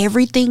wrote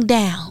everything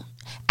down.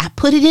 I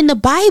put it in the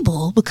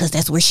Bible because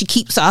that's where she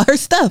keeps all her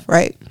stuff,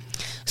 right?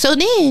 So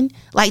then,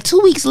 like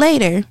 2 weeks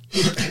later,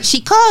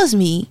 she calls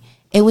me.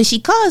 And when she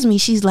calls me,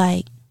 she's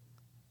like,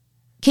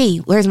 Key,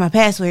 where's my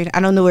password? I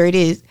don't know where it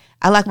is.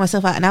 I locked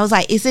myself out. And I was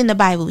like, it's in the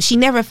Bible. She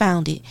never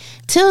found it.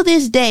 Till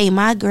this day,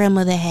 my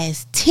grandmother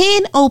has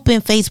 10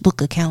 open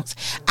Facebook accounts.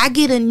 I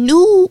get a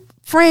new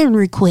friend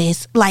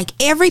request like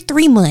every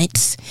 3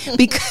 months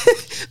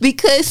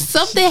because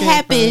something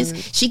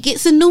happens. She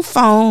gets a new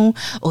phone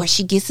or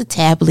she gets a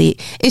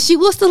tablet and she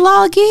wants to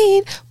log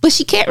in, but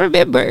she can't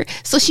remember.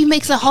 So she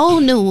makes a whole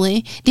new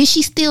one. Then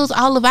she steals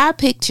all of our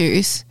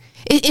pictures.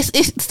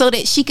 It's so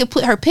that she can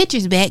put her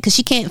pictures back because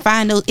she can't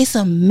find those. It's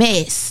a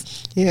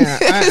mess. Yeah,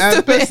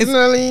 I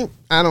personally,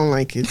 I don't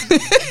like it.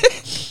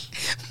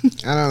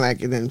 I don't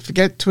like it. And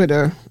forget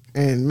Twitter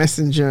and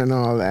Messenger and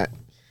all that.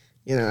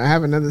 You know, I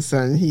have another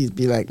son. He'd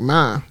be like,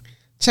 "Ma,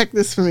 check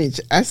this for me."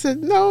 I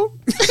said, "No."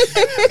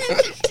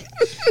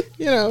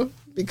 You know,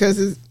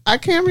 because I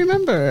can't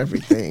remember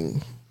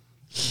everything.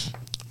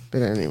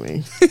 But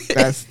anyway,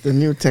 that's the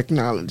new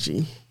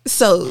technology.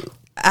 So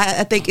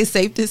I think it's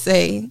safe to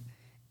say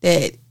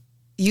that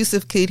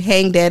Yusuf could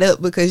hang that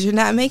up because you're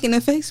not making a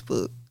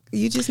Facebook.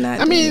 You just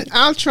not. I mean,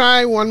 I'll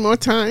try one more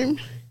time,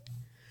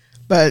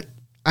 but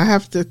I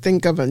have to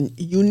think of a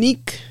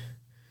unique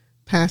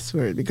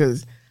password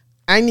because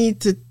I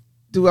need to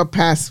do a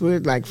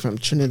password like from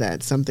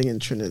Trinidad, something in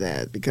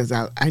Trinidad, because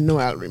I know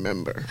I'll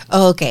remember.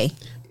 Oh, okay.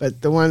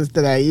 But the ones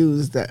that I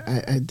used, that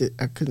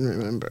I couldn't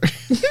remember.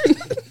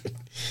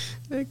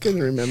 I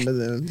couldn't remember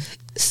them.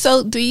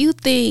 So do you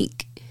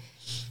think,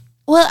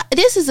 well,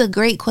 this is a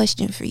great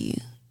question for you.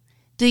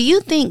 Do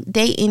you think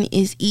dating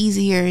is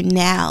easier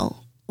now?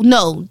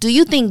 No, do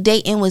you think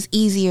dating was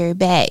easier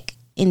back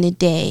in the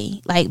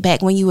day, like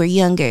back when you were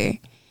younger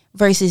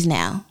versus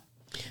now?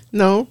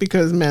 No,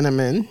 because men are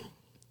men.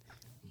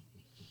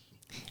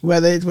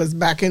 Whether it was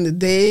back in the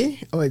day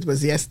or it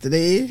was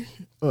yesterday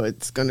or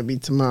it's going to be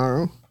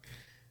tomorrow,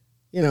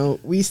 you know,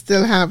 we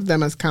still have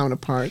them as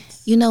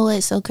counterparts. You know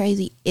what's so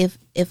crazy?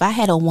 If I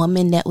had a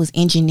woman that was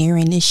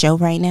engineering this show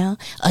right now,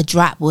 a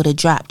drop would have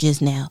dropped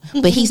just now.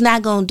 But he's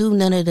not going to do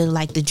none of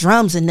the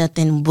drums or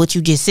nothing, what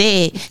you just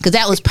said, because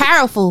that was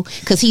powerful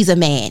because he's a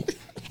man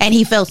and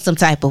he felt some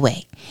type of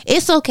way.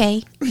 It's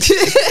okay.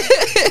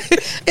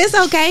 It's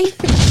okay.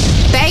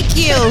 Thank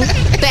you.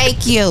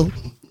 Thank you.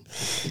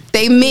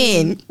 They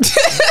men.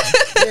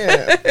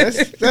 Yeah,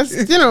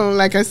 that's you know,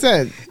 like I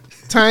said,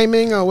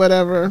 timing or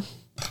whatever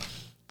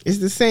is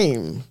the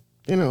same,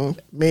 you know,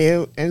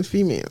 male and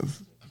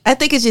females. I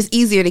think it's just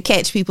easier to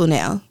catch people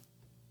now.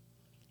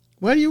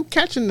 What are you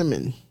catching them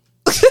in?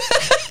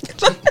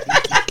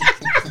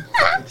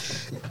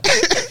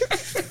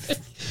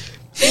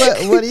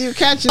 What are you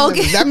catching them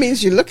in? That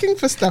means you're looking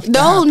for stuff.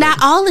 No, not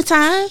all the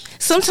time.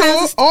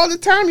 Sometimes all the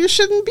time you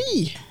shouldn't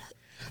be.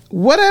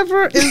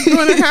 Whatever is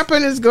going to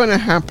happen is going to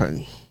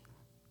happen.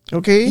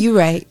 Okay? You're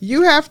right.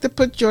 You have to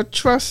put your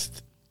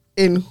trust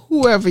in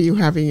whoever you're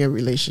having a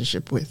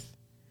relationship with.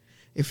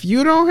 If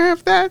you don't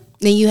have that,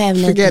 then you have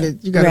nothing. Forget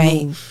it. You got to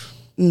right. move.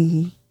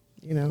 Mm-hmm.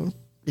 You know,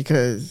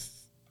 because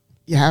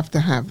you have to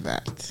have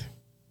that.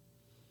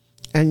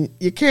 And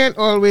you can't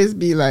always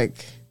be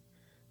like,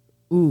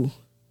 ooh,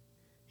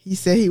 he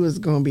said he was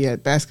going to be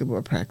at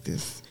basketball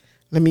practice.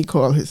 Let me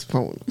call his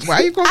phone. Why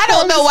are you going to call his phone? I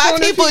don't know why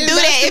people do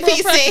that if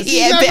he said he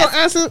had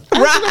answer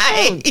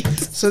right. the phone.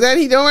 So then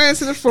he don't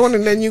answer the phone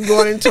and then you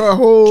go into a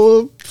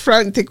whole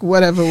frantic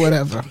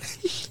whatever.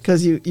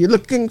 Because you're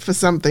looking for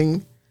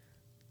something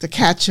to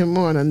catch him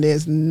on and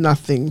there's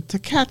nothing to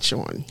catch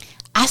on.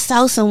 I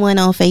saw someone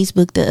on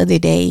Facebook the other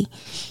day.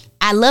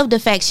 I love the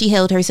fact she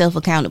held herself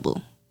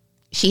accountable.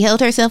 She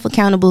held herself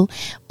accountable,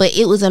 but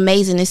it was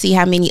amazing to see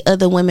how many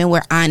other women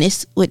were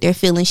honest with their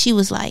feelings. She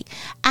was like,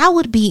 I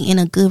would be in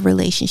a good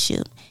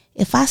relationship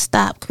if I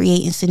stopped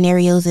creating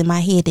scenarios in my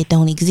head that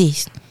don't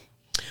exist.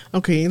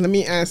 Okay, let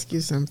me ask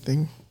you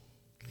something.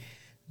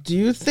 Do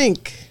you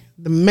think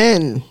the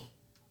men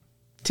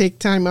take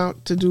time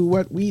out to do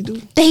what we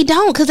do? They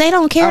don't, because they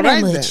don't care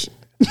that much.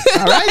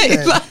 All right,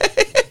 then.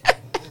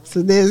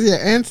 So there's your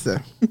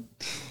answer.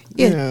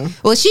 Yeah. You know.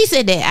 Well, she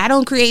said that I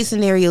don't create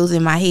scenarios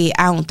in my head.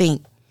 I don't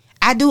think.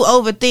 I do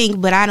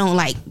overthink, but I don't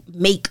like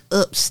make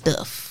up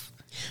stuff.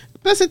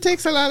 Plus, it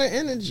takes a lot of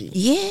energy.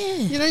 Yeah.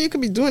 You know, you could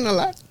be doing a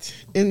lot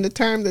in the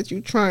time that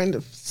you're trying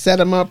to set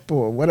them up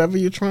or whatever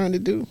you're trying to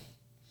do.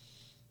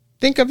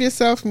 Think of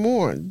yourself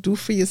more. Do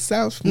for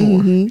yourself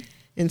more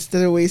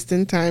instead of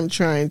wasting time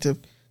trying to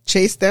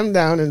chase them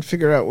down and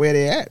figure out where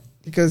they're at.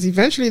 Because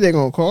eventually they're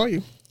going to call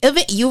you.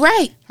 You're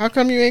right. How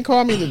come you ain't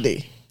called me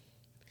today?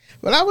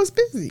 Well, I was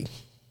busy.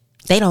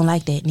 They don't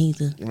like that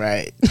neither.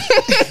 Right.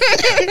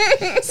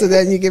 So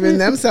then you're giving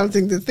them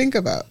something to think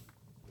about.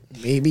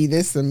 Maybe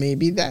this or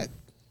maybe that.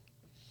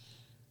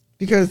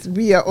 Because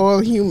we are all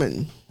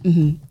human.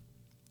 Mm-hmm.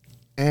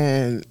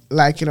 And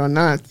like it or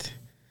not,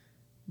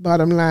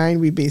 bottom line,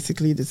 we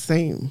basically the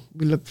same.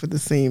 We look for the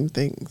same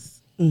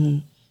things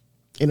in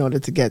order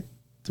to get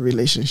the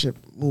relationship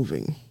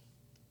moving.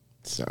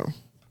 So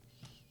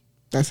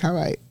that's how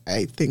I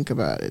think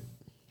about it.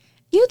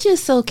 You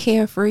just so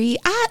carefree.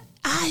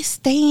 I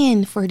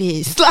stand for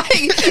this.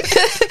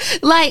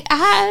 Like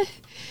I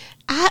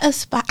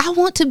aspire. I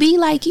want to be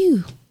like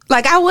you.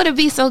 Like I want to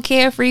be so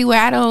carefree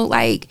where I don't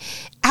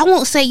I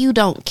won't say you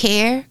don't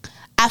care.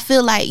 I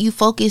feel like you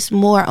focus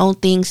more on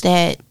things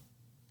that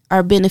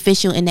are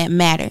beneficial and that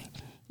matter.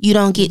 You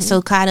don't get so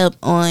caught up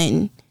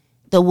on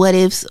the what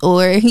ifs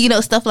or, you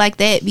know, stuff like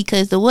that,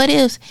 because the what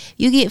ifs,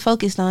 you get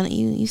focused on it.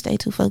 You stay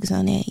too focused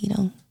on that.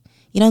 You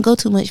don't go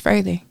too much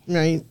further.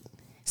 Right.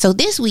 So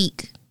this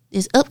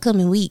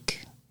upcoming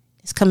week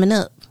is coming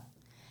up.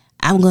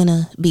 I'm going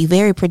to be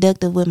very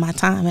productive with my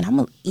time. And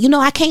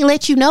I can't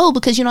let you know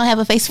because you don't have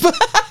a Facebook.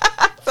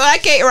 So I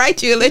can't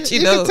write you and let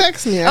you know. You can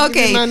text me. I'll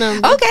give you my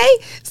number. Okay.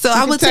 So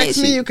I'm going to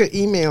text me. You could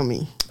email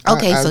me.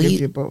 Okay. I'll give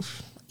you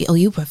both. Oh,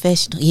 you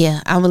professional.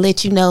 Yeah. I'm going to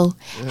let you know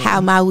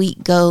how my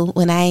week go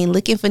when I ain't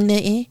looking for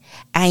nothing.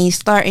 I ain't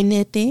starting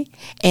nothing.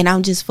 And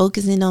I'm just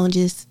focusing on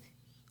just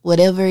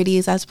whatever it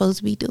is I'm supposed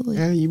to be doing.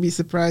 And you'd be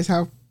surprised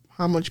how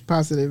much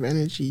positive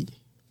energy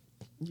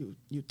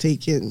you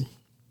take in.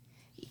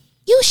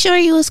 You sure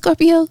you a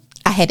Scorpio?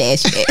 I had to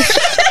ask you that.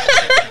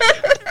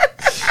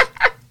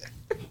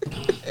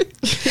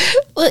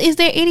 Well, is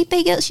there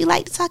anything else you'd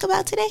like to talk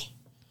about today?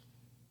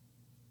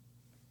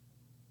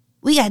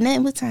 We got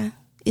nothing but time.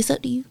 It's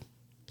up to you.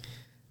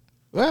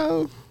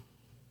 Well,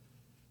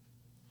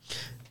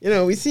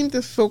 we seem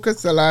to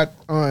focus a lot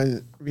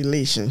on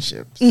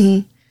relationships.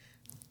 Mm-hmm.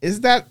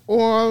 Is that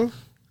all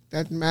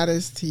that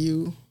matters to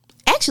you?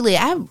 Actually,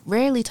 I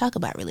rarely talk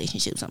about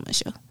relationships on my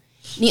show.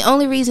 The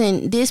only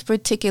reason this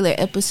particular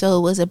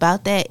episode was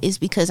about that is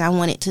because I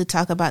wanted to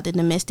talk about the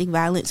domestic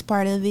violence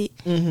part of it,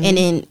 and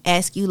then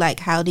ask you, like,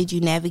 how did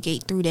you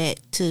navigate through that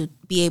to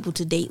be able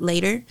to date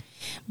later?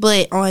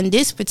 But on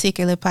this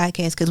particular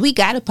podcast, because we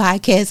got a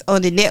podcast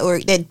on the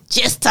network that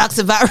just talks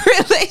about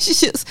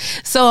relationships.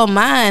 So on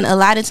mine, a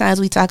lot of times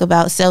we talk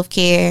about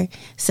self-care,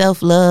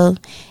 self-love,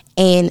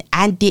 and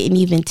I didn't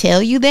even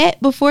tell you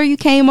that before you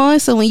came on.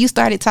 So when you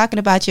started talking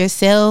about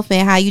yourself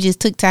and how you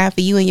just took time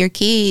for you and your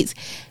kids,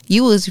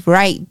 you was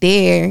right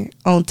there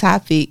on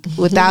topic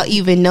without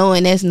even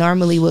knowing that's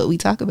normally what we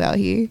talk about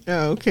here.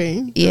 Oh,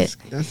 okay. Yeah.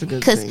 That's a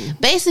good thing. Because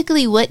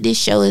basically what this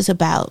show is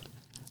about,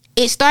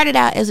 it started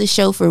out as a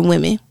show for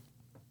women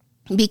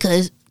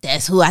because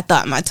that's who I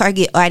thought my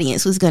target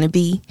audience was going to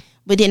be.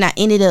 But then I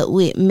ended up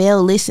with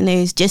male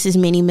listeners, just as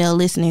many male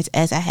listeners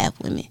as I have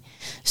women.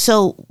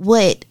 So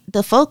what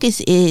the focus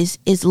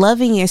is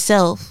loving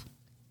yourself,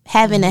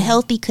 having a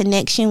healthy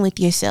connection with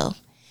yourself.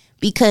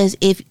 Because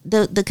if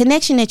the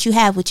connection that you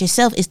have with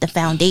yourself is the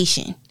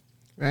foundation,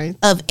 right,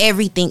 of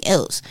everything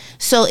else.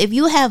 So if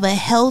you have a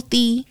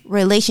healthy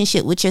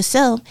relationship with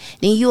yourself,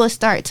 then you will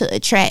start to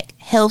attract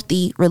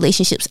healthy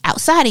relationships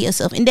outside of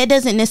yourself. And that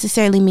doesn't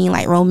necessarily mean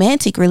like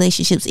romantic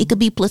relationships. It could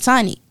be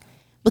platonic.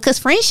 Because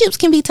friendships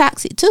can be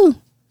toxic too.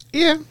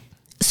 Yeah.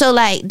 So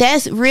like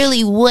that's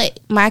really what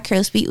My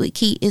Curl Speak with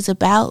Key is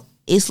about.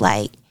 It's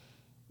like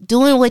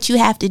doing what you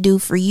have to do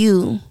for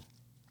you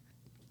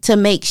to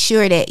make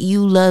sure that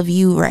you love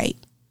you right.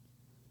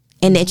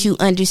 And that you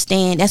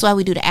understand. That's why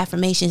we do the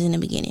affirmations in the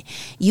beginning.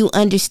 You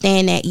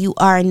understand that you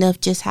are enough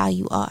just how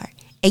you are.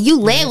 And you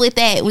led with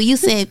that when you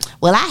said,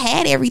 well, I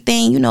had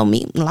everything,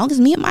 me, as long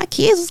as me and my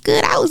kids was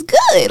good, I was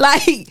good.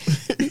 Like,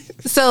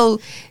 so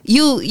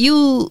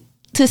you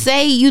to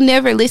say you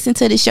never listened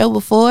to the show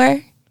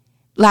before,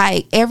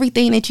 like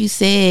everything that you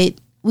said,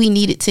 we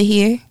needed to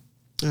hear.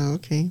 Oh,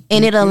 okay.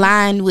 And it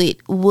aligned with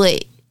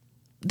what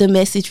the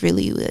message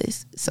really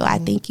was. So I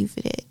thank you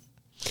for that.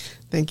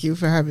 Thank you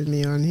for having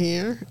me on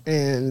here.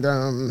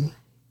 And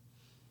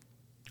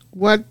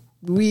what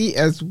we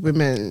as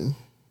women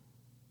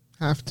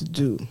have to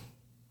do,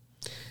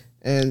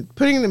 and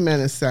putting the men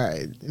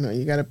aside,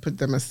 you got to put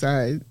them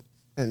aside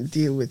and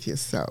deal with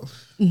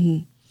yourself.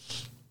 Mm-hmm.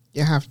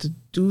 You have to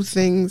do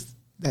things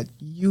that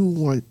you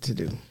want to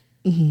do.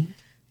 Mm-hmm.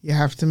 You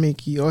have to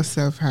make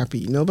yourself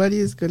happy. Nobody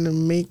is going to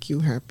make you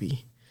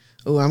happy.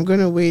 Oh, I'm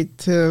going to wait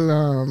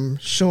till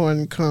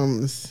Sean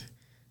comes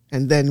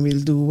and then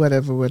we'll do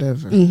whatever.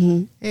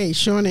 Mm-hmm. Hey,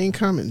 Sean ain't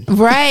coming.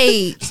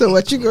 Right. So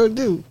what you going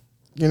to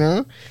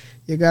do?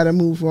 You got to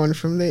move on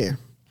from there.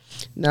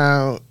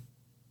 Now,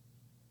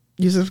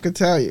 Yusuf could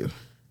tell you,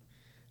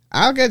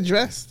 I'll get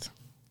dressed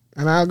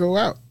and I'll go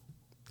out.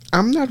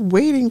 I'm not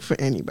waiting for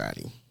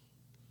anybody.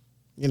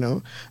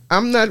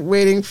 I'm not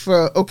waiting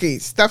for, okay,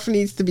 stuff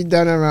needs to be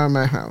done around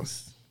my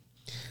house.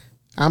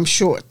 I'm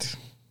short.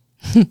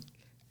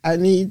 I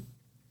need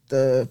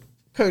the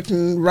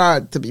curtain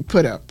rod to be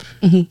put up.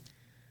 Mm-hmm.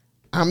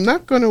 I'm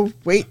not going to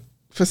wait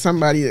for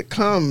somebody to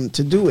come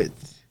to do it.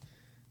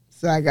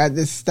 So I got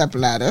this step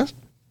ladder,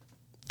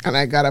 and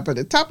I got up at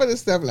the top of the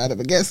step ladder,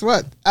 but guess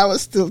what? I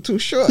was still too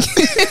short.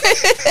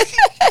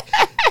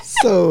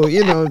 So,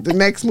 the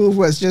next move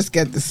was just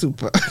get the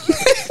super.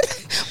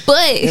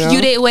 But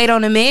you didn't wait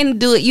on a man to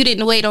do it. You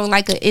didn't wait on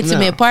like an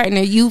intimate partner.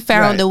 You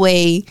found a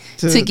way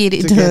to get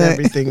it done. To get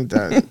everything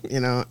done,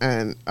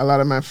 And a lot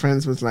of my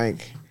friends was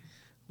like,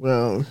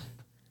 well,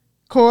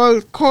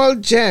 call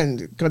Jen.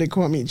 Because they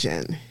call me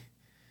Jen.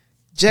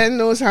 Jen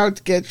knows how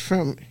to get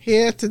from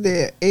here to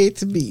there, A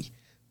to B.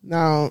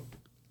 Now,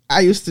 I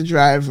used to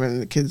drive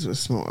when the kids were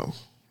small.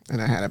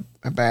 And I had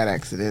a bad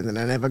accident and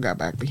I never got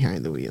back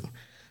behind the wheel.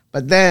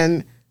 But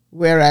then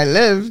where I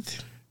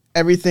lived,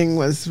 everything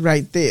was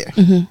right there.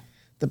 Mm-hmm.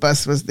 The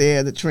bus was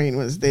there, the train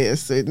was there,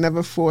 so it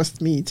never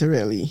forced me to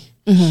really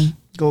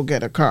go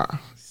get a car.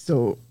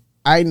 So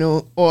I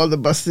know all the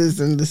buses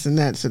and this and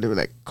that. So they were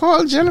like,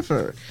 call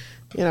Jennifer,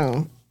 you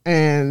know.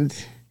 And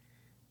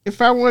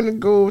if I want to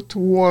go to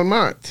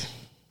Walmart,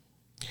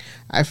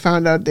 I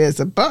found out there's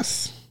a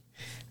bus.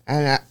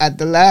 And at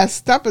the last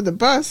stop of the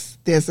bus,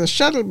 there's a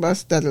shuttle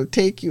bus that'll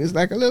take you. It's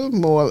like a little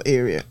mall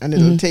area. And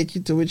it'll take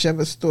you to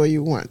whichever store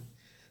you want.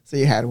 So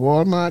you had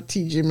Walmart,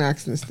 TJ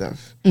Maxx and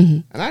stuff.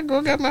 And I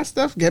go get my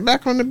stuff, get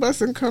back on the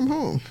bus and come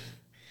home.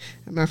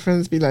 And my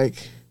friends be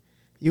like,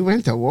 you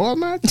went to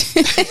Walmart?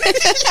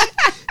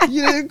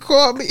 You didn't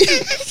call me.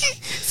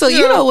 So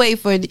you don't wait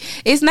for,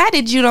 it's not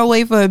that you don't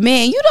wait for a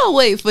man. You don't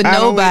wait for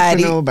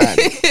nobody. Don't wait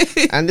for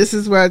nobody. And this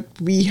is what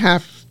we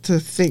have to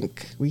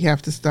think. We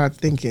have to start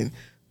thinking.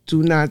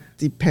 Do not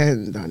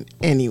depend on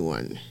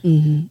anyone.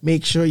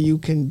 Make sure you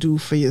can do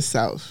for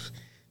yourself.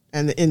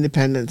 And the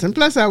independence. And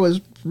plus I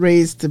was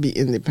raised to be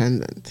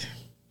independent.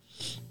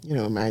 You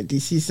know, my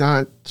deceased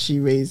aunt, she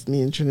raised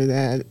me in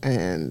Trinidad,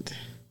 and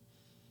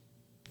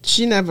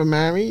she never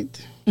married.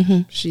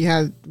 She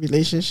had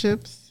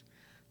relationships,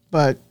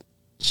 but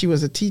she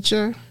was a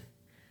teacher,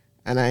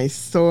 and I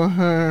saw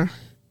her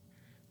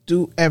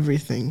do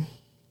everything,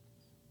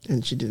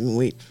 and she didn't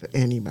wait for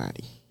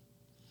anybody.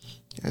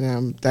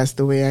 And that's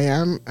the way I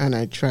am, and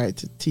I try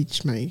to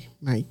teach my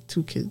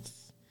two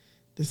kids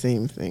the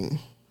same thing.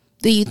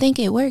 Do you think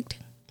it worked?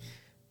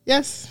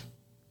 Yes,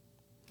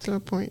 to a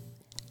point.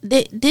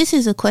 This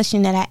is a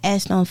question that I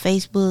asked on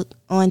Facebook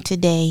on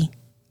today,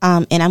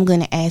 and I'm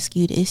going to ask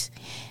you this.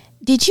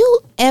 Did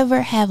you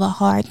ever have a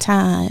hard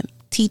time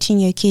teaching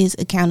your kids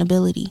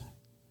accountability?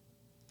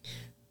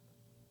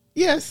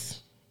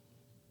 Yes.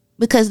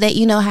 Because that,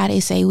 you know how they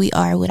say we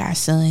are with our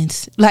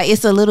sons. Like,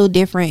 it's a little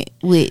different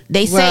with,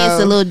 they say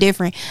it's a little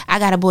different. I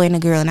got a boy and a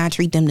girl, and I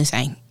treat them the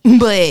same.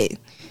 But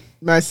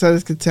my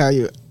sons could tell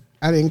you,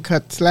 I didn't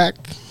cut slack.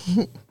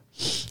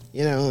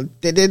 You know,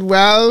 they did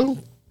well.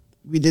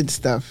 We did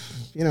stuff.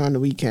 You know, on the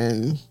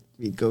weekend,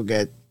 we'd go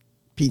get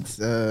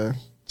pizza,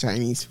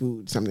 Chinese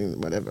food, something,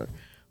 whatever.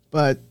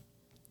 But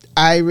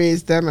I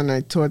raised them and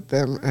I taught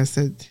them. I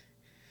said,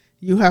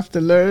 you have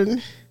to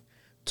learn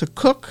to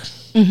cook,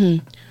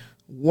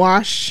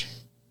 wash,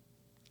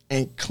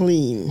 and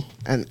clean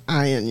and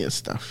iron your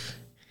stuff.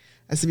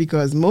 I said,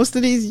 because most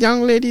of these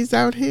young ladies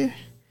out here,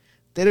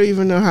 they don't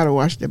even know how to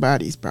wash their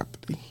bodies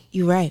properly.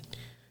 You're right.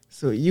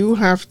 So you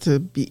have to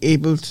be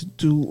able to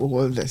do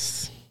all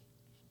this.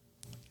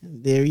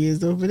 And there he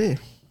is over there.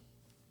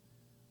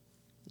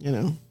 You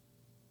know.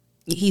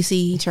 You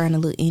see, he's trying to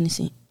look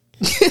innocent.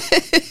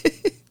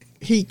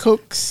 He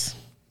cooks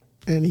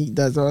and he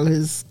does all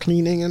his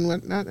cleaning and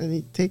whatnot, and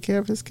he take care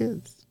of his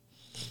kids.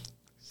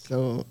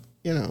 So,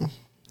 you know,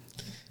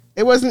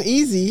 it wasn't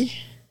easy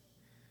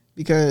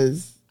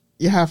because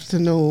you have to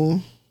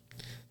know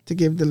to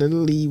give the little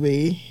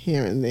leeway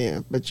here and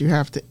there, but you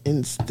have to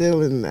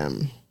instill in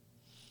them,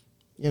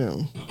 you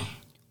know.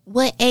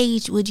 What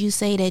age would you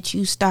say that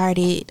you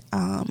started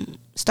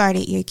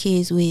your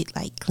kids with,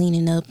 like,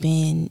 cleaning up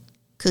and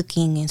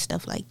cooking and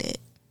stuff like that?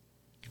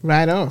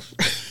 Right off.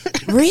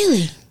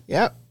 Really?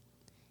 Yep.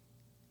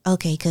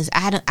 Okay, because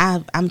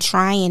I'm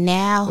trying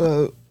now,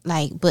 Well,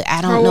 but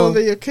I don't know. How old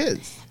are your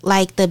kids?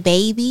 Like, the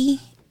baby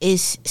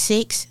is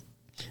 6.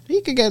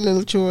 You could get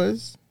little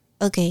chores.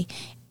 Okay.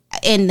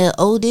 And the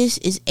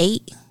oldest is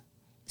 8.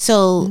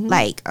 So,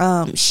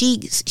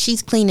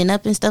 she's cleaning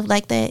up and stuff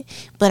like that.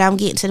 But I'm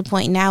getting to the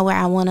point now where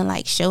I want to,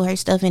 like, show her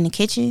stuff in the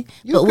kitchen.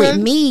 But with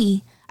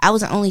me, I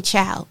was the only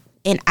child.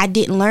 And I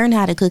didn't learn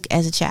how to cook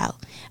as a child.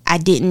 I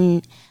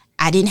didn't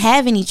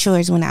have any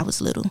chores when I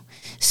was little.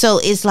 So,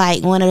 it's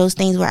like one of those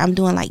things where I'm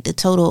doing, like, the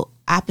total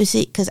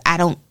opposite because I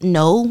don't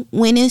know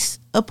when it's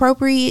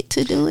appropriate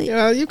to do it.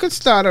 Yeah, you could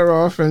start her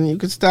off, and you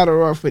could start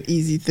her off with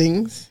easy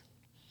things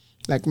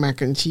like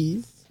mac and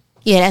cheese.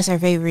 Yeah, that's her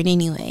favorite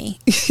anyway.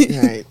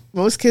 Right.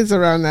 Most kids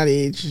around that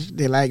age,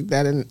 they like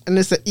that. And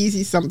it's an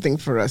easy something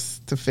for us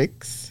to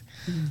fix.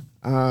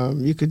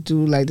 You could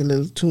do like the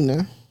little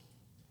tuna.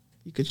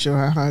 You could show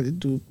her how to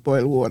do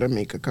boil water,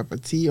 make a cup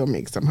of tea, or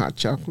make some hot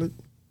chocolate.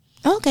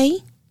 Okay.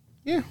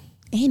 Yeah.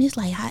 And it's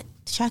like hot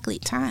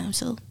chocolate time,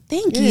 so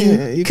thank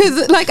Yeah, you.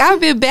 Because, like, I've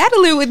been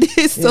battling with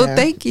this, so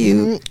thank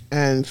you.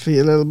 And for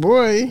your little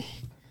boy,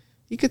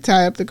 you could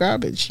tie up the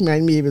garbage. He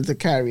might be able to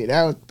carry it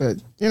out, but,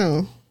 you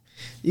know,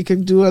 you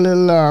could do a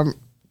little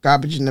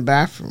garbage in the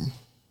bathroom.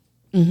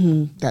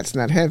 That's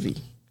not heavy.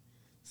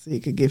 So you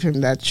could give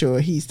him that chore.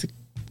 He's to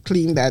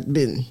clean that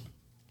bin.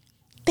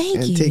 Thank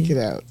you. And take it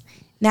out.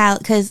 Now,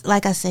 because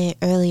like I said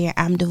earlier,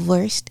 I'm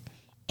divorced.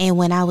 And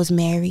when I was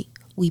married,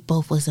 we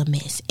both was a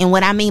mess. And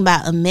what I mean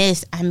by a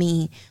mess, I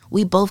mean,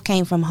 we both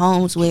came from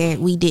homes where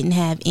we didn't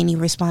have any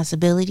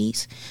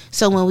responsibilities.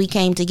 So when we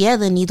came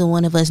together, neither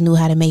one of us knew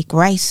how to make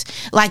rice.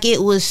 Like,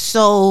 it was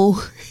so...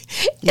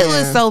 It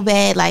was so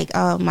bad. Like,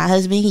 my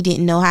husband, he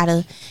didn't know how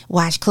to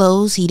wash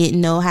clothes. He didn't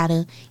know how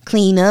to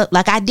clean up.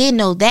 Like, I did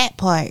know that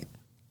part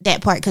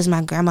because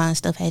my grandma and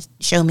stuff had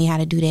showed me how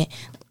to do that.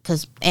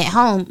 Because at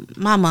home,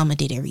 my mama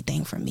did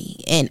everything for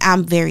me. And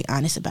I'm very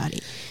honest about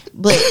it.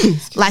 But,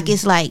 like,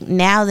 it's like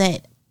now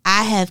that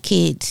I have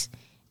kids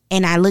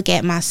And I look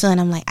at my son,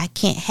 I'm like, I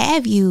can't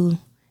have you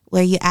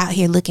where you're out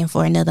here looking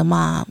for another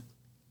mom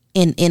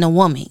in a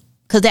woman.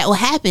 Because that what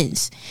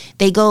happens.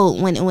 They go,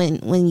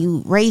 when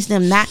you raise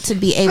them not to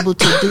be able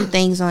to do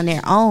things on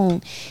their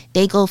own,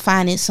 they go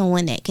finding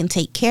someone that can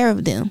take care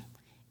of them.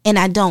 And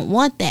I don't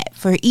want that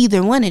for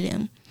either one of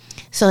them.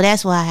 So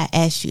that's why I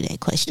asked you that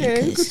question. Yeah,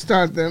 you could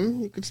start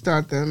them. They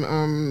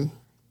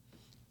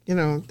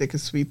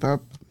could sweep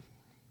up.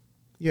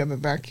 You have a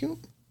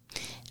vacuum?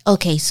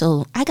 Okay,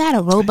 so I got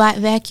a robot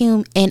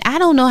vacuum, and I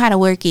don't know how to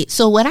work it.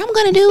 So what I'm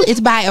going to do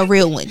is buy a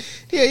real one.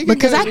 Yeah, you can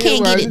because I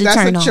can't get it to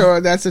turn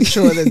on. That's a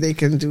chore that they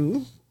can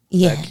do.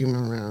 Yeah. Vacuum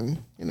around.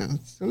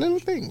 So little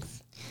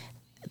things.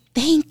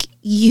 Thank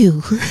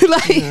you.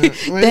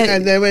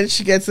 And then when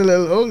she gets a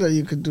little older,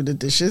 you could do the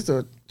dishes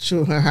or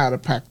show her how to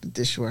pack the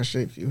dishwasher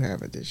if you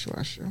have a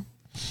dishwasher.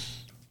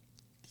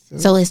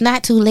 So it's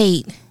not too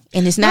late,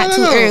 and it's not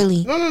too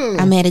early. No.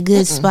 I'm at a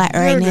good spot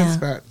right now.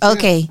 Spot.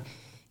 Okay. Yeah.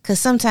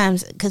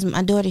 Because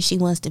my daughter, she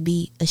wants to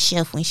be a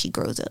chef when she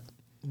grows up.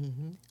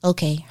 Mm-hmm.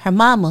 Okay. Her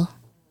mama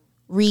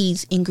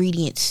reads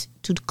ingredients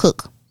to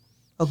cook.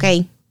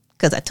 Okay.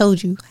 Because I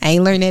told you, I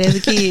ain't learned that as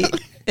a kid.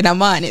 And I'm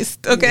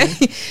honest. Okay.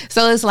 Yeah.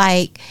 So it's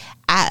like,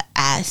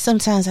 I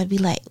sometimes I'd be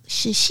like,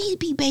 should she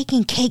be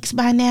baking cakes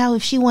by now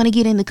if she want to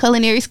get into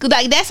culinary school?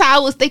 Like, that's how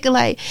I was thinking,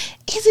 like,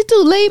 is it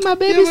too late, my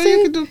baby? Yeah,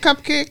 you could do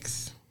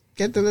cupcakes.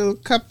 Get the little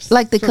cups.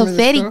 Like the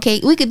confetti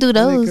cake. We could do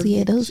those. Those.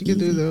 You could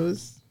do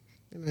those.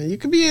 You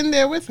could be in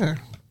there with her.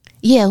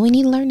 Yeah, we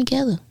need to learn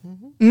together.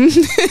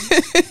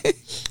 Mm-hmm.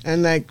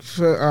 And like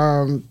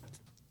for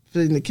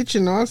in the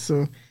kitchen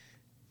also,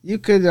 you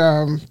could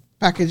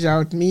package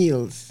out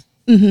meals.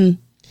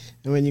 Mm-hmm.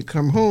 And when you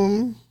come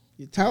home,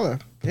 you tell her,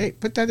 hey,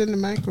 put that in the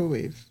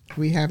microwave.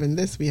 We having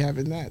this, we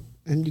having that.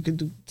 And you could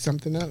do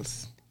something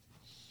else.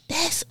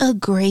 That's a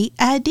great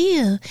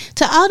idea.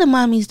 To all the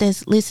mommies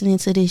that's listening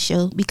to this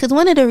show, because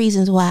one of the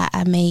reasons why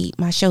I made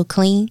my show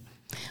clean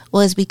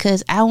was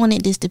because I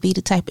wanted this to be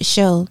the type of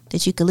show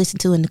that you could listen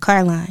to in the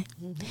car line.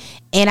 Mm-hmm.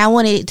 And I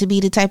wanted it to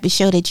be the type of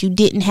show that you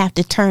didn't have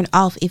to turn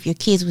off if your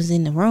kids was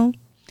in the room.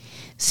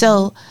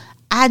 So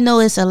I know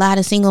it's a lot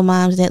of single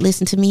moms that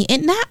listen to me,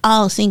 and not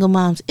all single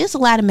moms. It's a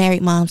lot of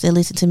married moms that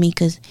listen to me,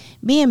 because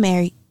being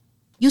married,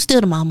 you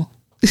still the mama.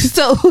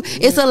 So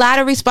it's a lot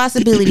of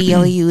responsibility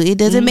on you. It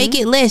doesn't make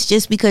it less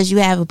just because you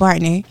have a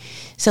partner.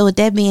 So with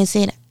that being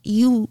said,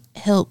 you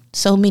helped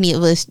so many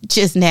of us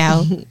just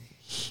now.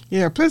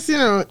 Yeah, plus, you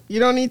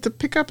don't need to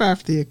pick up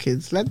after your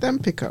kids. Let them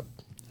pick up.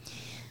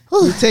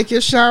 You take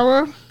your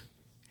shower.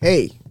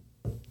 Hey,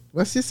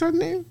 what's your son's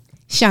name?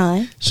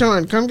 Sean,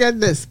 come get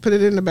this. Put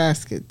it in the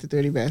basket, the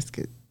dirty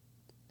basket.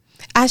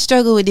 I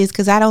struggle with this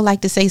because I don't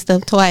like to say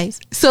stuff twice.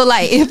 So,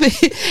 like,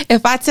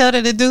 if I tell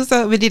them to do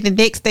something and then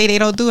the next day they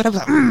don't do it, I'm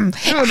like, no,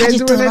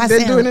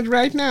 they're doing it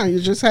right now. You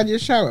just had your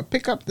shower.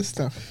 Pick up the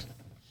stuff.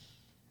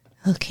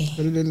 Okay.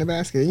 Put it in the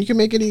basket. And you can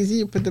make it easy.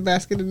 You put the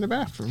basket in the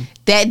bathroom.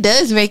 That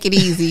does make it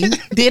easy.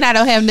 Then I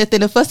don't have nothing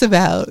to fuss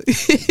about.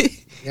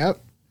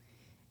 Yep.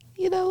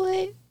 You know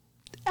what?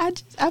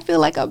 I feel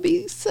like I'll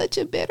be such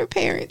a better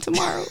parent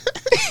tomorrow.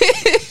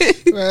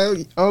 Well,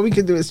 all we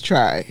can do is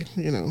try,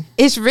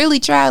 It's really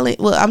trial.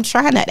 Well, I'm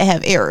trying not to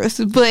have errors,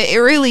 but it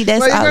really,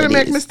 that's all it is. Well, you're going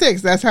to make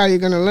mistakes. That's how you're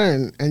going to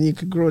learn, and you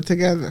could grow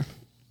together,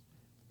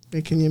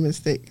 making your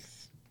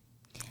mistakes.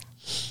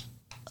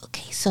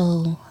 Okay,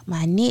 so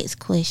my next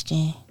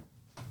question.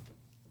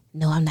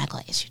 No, I'm not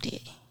going to ask you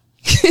that.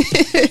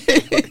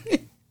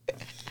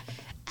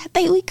 I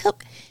think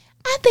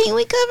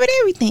we covered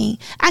everything.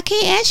 I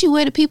can't ask you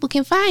where the people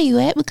can find you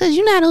at because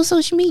you're not on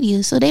social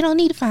media, so they don't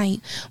need to find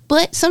you.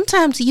 But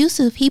sometimes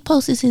Yusuf, he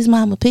posts his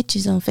mama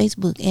pictures on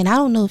Facebook, and I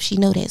don't know if she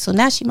know that. So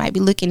now she might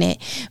be looking at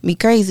me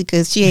crazy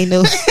because she ain't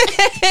know.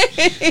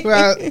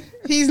 Well,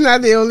 he's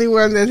not the only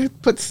one that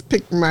puts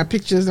my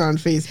pictures on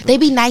Facebook. They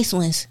be nice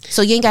ones,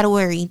 so you ain't got to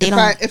worry.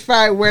 If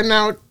I went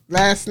out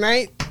last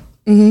night,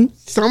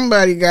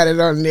 somebody got it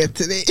on there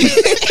today.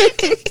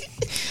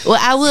 Well,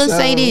 I will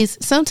say this.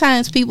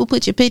 Sometimes people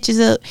put your pictures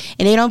up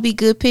and they don't be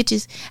good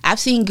pictures. I've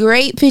seen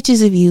great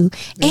pictures of you.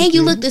 And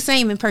you look the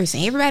same in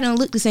person. Everybody don't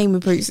look the same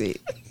in person.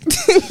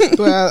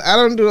 Well, I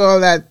don't do all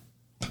that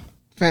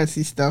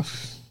fancy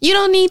stuff. You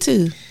don't need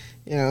to.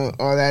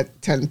 All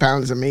that 10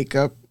 pounds of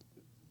makeup.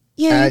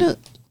 Yeah, you don't.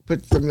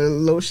 Put some little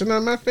lotion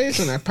on my face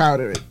and I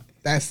powder it.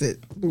 That's it.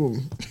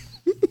 Boom.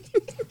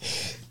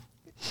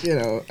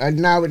 And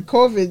now with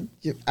COVID,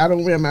 I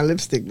don't wear my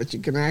lipstick, but you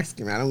can ask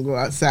him. I don't go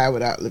outside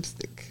without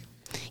lipstick.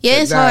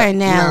 Yeah, it's hard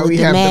now with we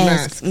the have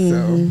mask. The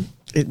mask,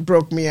 so it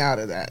broke me out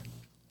of that.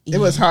 Yeah. It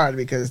was hard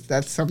because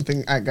that's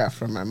something I got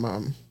from my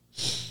mom.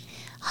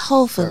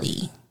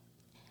 Hopefully,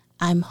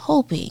 I'm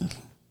hoping,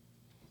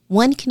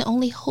 one can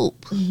only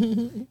hope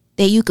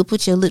that you could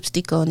put your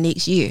lipstick on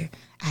next year.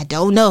 I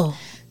don't know.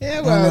 Yeah,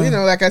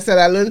 well, like I said,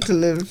 I learned to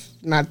live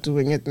not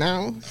doing it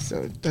now,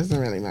 so it doesn't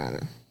really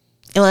matter.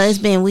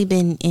 Well, we've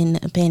been in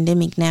a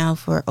pandemic now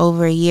for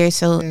over a year,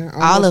 so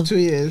all of 2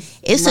 years.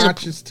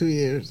 March is 2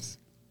 years.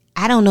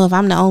 I don't know if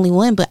I'm the only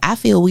one, but I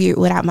feel weird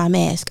without my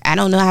mask. I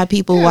don't know how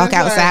people walk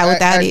outside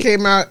without it. I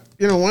came out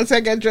once I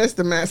get dressed,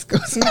 the mask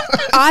goes on.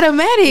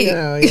 Automatic.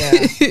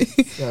 Yeah.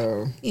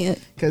 So, Yeah.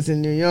 because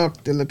in New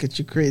York, they look at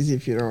you crazy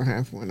if you don't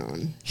have one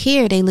on.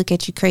 Here, they look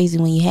at you crazy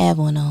when you have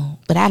one on,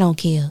 but I don't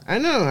care. I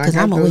know. I 'Cause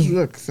got I'm those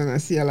aware. looks, and I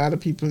see a lot of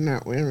people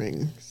not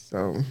wearing.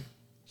 So,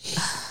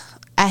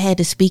 I had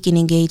a speaking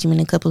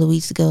engagement a couple of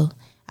weeks ago.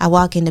 I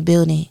walk in the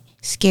building,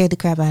 scared the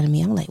crap out of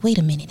me. I'm like, wait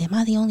a minute, am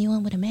I the only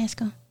one with a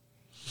mask on?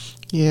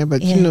 yeah,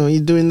 but Yeah.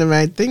 you're doing the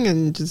right thing,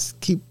 and just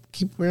keep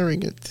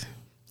wearing it.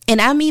 And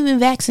I'm even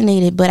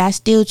vaccinated, but I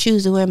still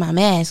choose to wear my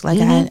mask. Like,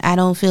 I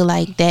don't feel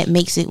like that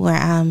makes it where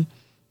I'm...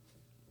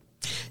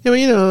 Yeah,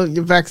 well,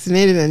 you're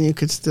vaccinated, and you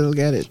could still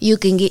get it. You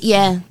can get...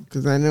 Yeah.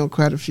 Because I know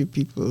quite a few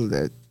people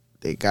that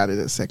they got it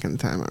a second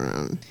time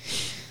around.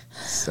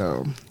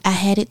 So, I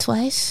had it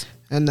twice.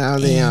 and now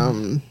they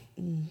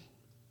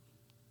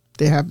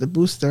have the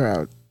booster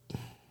out.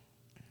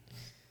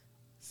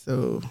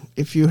 So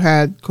if you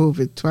had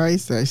COVID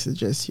twice, I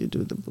suggest you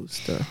do the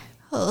booster.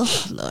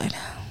 Oh, Lord.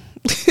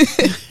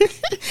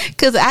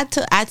 Because I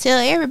tell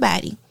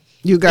everybody.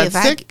 You got If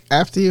sick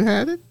after you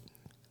had it?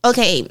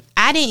 Okay,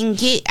 I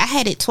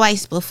had it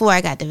twice before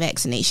I got the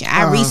vaccination.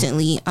 I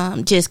recently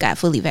just got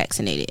fully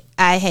vaccinated.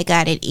 I had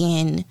got it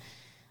in,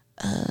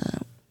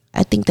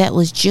 I think that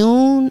was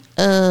June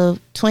of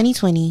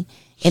 2020.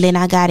 And then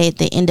I got it at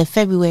the end of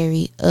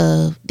February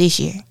of this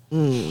year.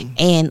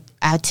 And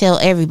I tell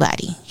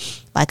everybody,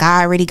 like,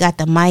 I already got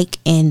the mic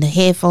and the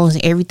headphones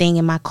and everything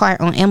in my cart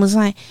on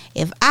Amazon.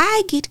 If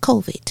I get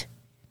COVID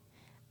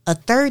a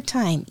third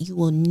time, you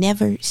will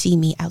never see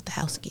me out the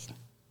house again.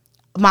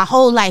 My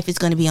whole life is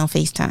going to be on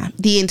FaceTime.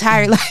 The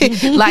entire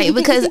life. Like,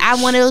 because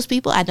I'm one of those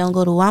people, I don't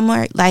go to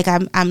Walmart. Like,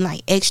 I'm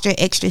like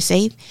extra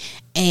safe.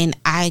 And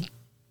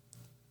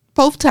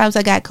both times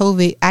I got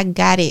COVID, I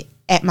got it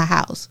at my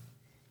house.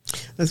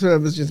 That's what I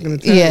was just going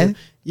to tell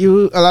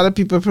you. A lot of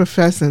people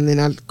profess and they're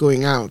not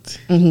going out.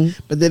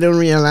 But they don't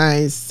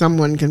realize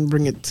someone can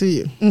bring it to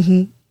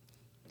you.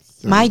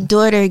 So. My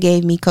daughter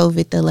gave me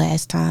COVID the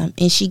last time,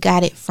 and she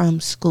got it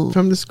from school.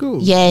 From the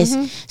school? Yes.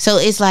 So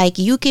it's like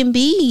you can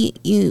be,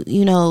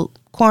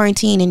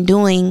 quarantine and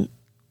doing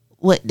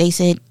what they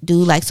said do,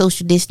 like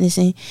social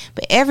distancing,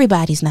 but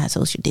everybody's not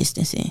social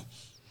distancing.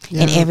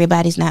 Yeah. And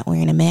everybody's not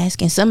wearing a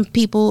mask. And some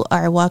people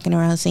are walking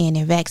around saying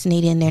they're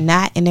vaccinated and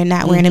they're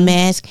not wearing a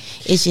mask.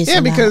 It's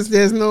just because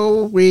there's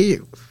no way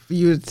for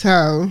you to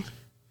tell.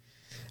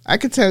 I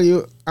could tell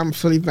you I'm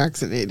fully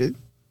vaccinated.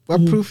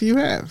 What proof you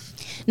have?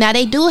 Now,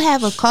 they do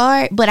have a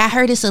card, but I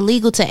heard it's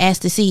illegal to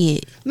ask to see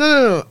it.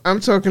 No. I'm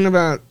talking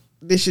about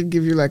they should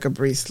give you like a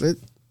bracelet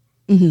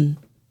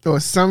or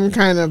some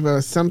kind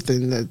of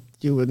something that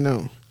you would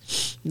know.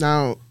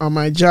 Now, on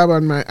my job,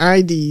 on my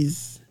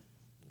IDs,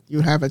 you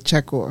have a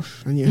check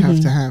off and you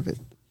have to have it.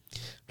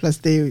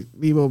 Plus,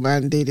 we were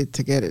mandated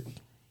to get it.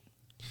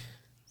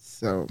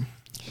 So,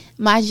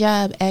 my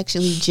job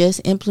actually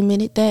just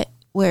implemented that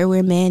where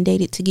we're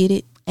mandated to get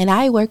it, and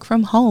I work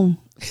from home.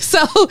 So,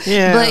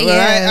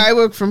 I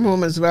work from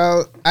home as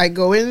well. I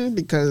go in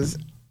because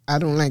I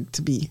don't like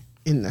to be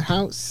in the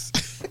house.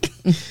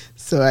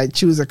 So I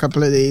choose a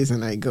couple of days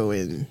and I go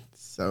in.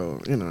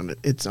 So,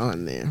 it's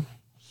on there.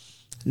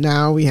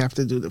 Now we have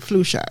to do the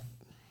flu shot.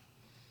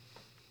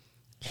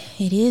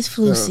 It is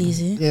flu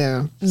season.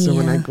 Yeah. So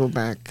when I go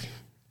back,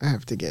 I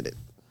have to get it.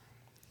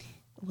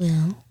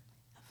 Well,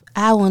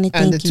 I want to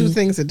thank you. And the two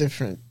things are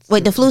different.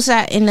 Wait, the flu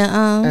shot and the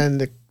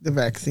and the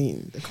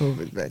vaccine, the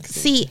COVID vaccine.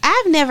 See,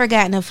 I've never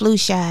gotten a flu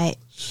shot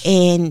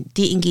and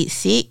didn't get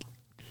sick.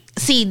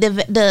 See,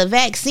 the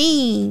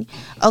vaccine,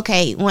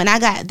 okay, when I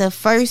got the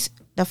first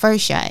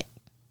shot,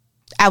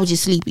 I was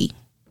just sleepy.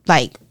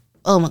 Like,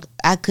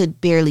 I could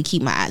barely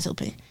keep my eyes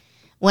open.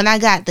 When I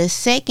got the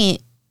second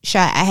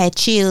shot, I had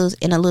chills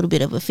and a little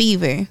bit of a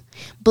fever.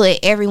 But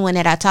everyone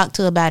that I talked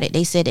to about it,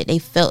 they said that they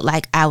felt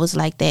like I was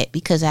like that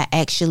because I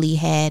actually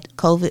had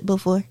COVID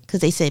before. Because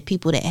they said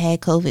people that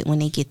had COVID, when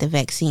they get the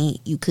vaccine,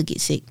 you could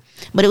get sick.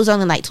 But it was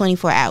only like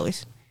 24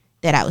 hours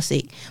that I was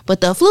sick. But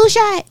the flu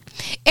shot,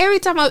 every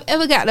time I've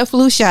ever gotten a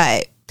flu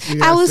shot,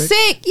 I was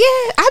sick.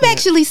 Yeah, I'm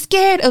actually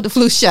scared of the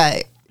flu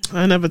shot.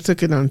 I never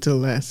took it until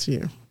last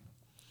year.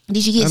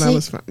 Did you get sick? I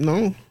was fine.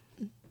 No.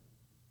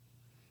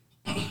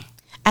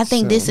 I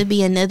think this would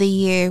be another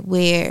year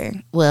where,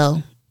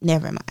 well,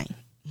 never mind.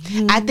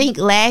 I think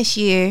last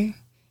year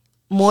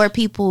more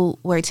people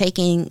were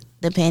taking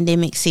the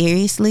pandemic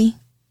seriously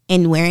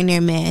and wearing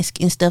their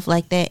mask and stuff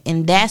like that.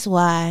 And that's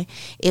why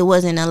it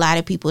wasn't a lot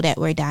of people that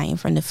were dying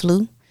from the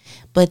flu.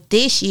 But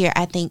this year,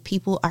 I think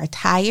people are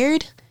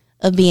tired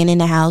of being in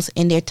the house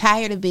and they're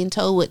tired of being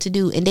told what to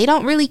do. And they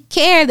don't really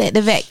care that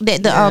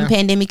the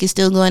pandemic is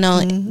still going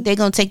on. They're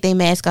going to take their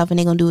mask off and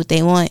they're going to do what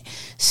they want.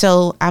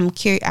 So I'm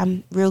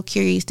real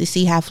curious to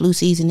see how flu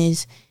season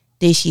is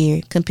this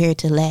year compared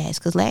to last.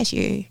 Because last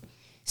year,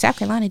 South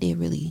Carolina did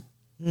really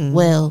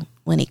well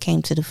when it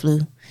came to the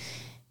flu.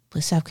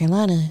 But South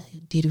Carolina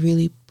did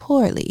really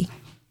poorly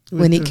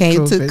when it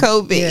came to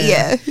COVID.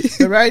 Yeah.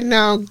 So right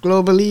now,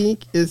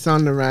 globally, it's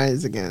on the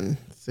rise again.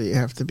 So you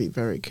have to be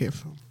very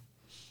careful.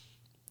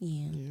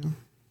 Yeah.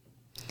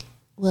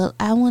 Well,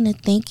 I want to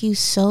thank you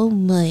so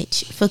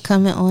much for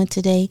coming on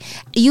today.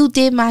 You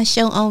did my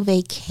show on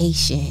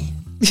vacation.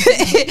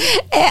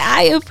 And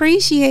I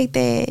appreciate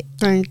that.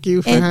 Thank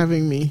you for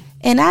having me.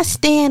 And I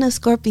stand a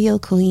Scorpio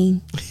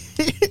queen.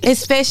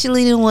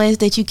 Especially the ones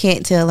that you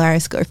can't tell are a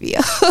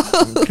Scorpio.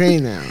 Okay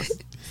now.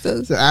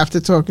 So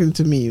after talking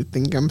to me, you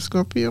think I'm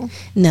Scorpio?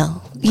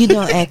 No, you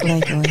don't act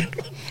like one.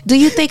 Do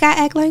you think I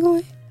act like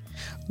one?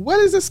 What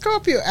does a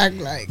Scorpio act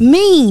like?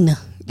 Mean.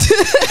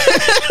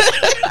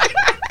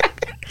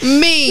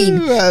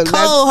 Mean. Well,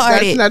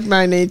 cold-hearted. That's not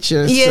my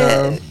nature.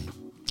 Yeah. So.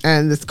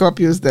 And the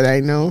Scorpios that I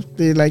know,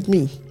 they're like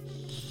me.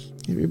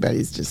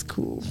 Everybody's just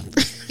cool.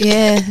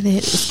 Yeah, the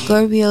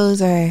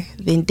Scorpios are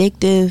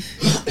vindictive,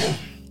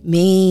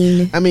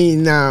 mean. I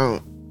mean,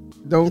 now,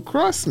 don't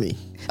cross me.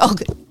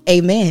 Okay,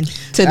 amen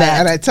to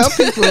that. And I tell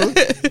people,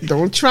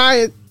 don't try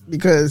it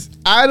because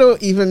I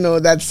don't even know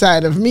that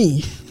side of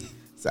me.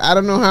 So I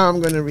don't know how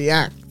I'm going to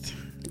react.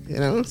 You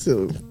know,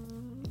 so.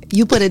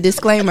 You put a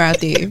disclaimer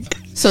out there.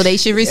 So they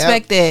should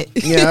respect that.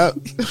 Yep.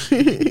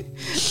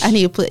 I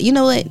need to put, you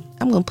know what?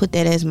 I'm going to put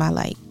that as my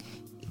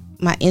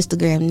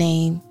Instagram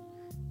name.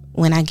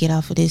 When I get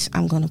off of this,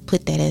 I'm going to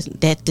put that as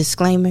that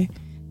disclaimer.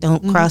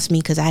 Don't cross me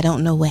because I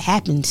don't know what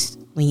happens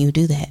when you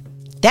do that.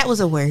 That was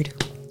a word.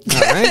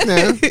 All right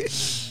now.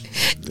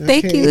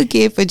 Thank you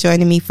again for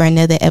joining me for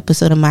another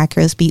episode of My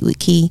Curls Beat with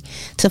Key.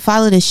 To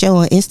follow the show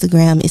on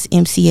Instagram, it's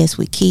MCS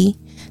with Key.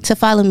 To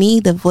follow me,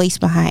 the voice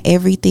behind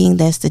everything,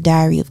 that's the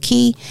Diary of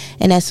Key.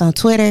 And that's on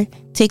Twitter,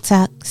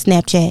 TikTok,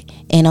 Snapchat,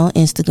 and on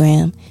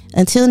Instagram.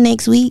 Until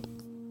next week,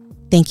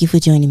 thank you for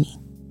joining me.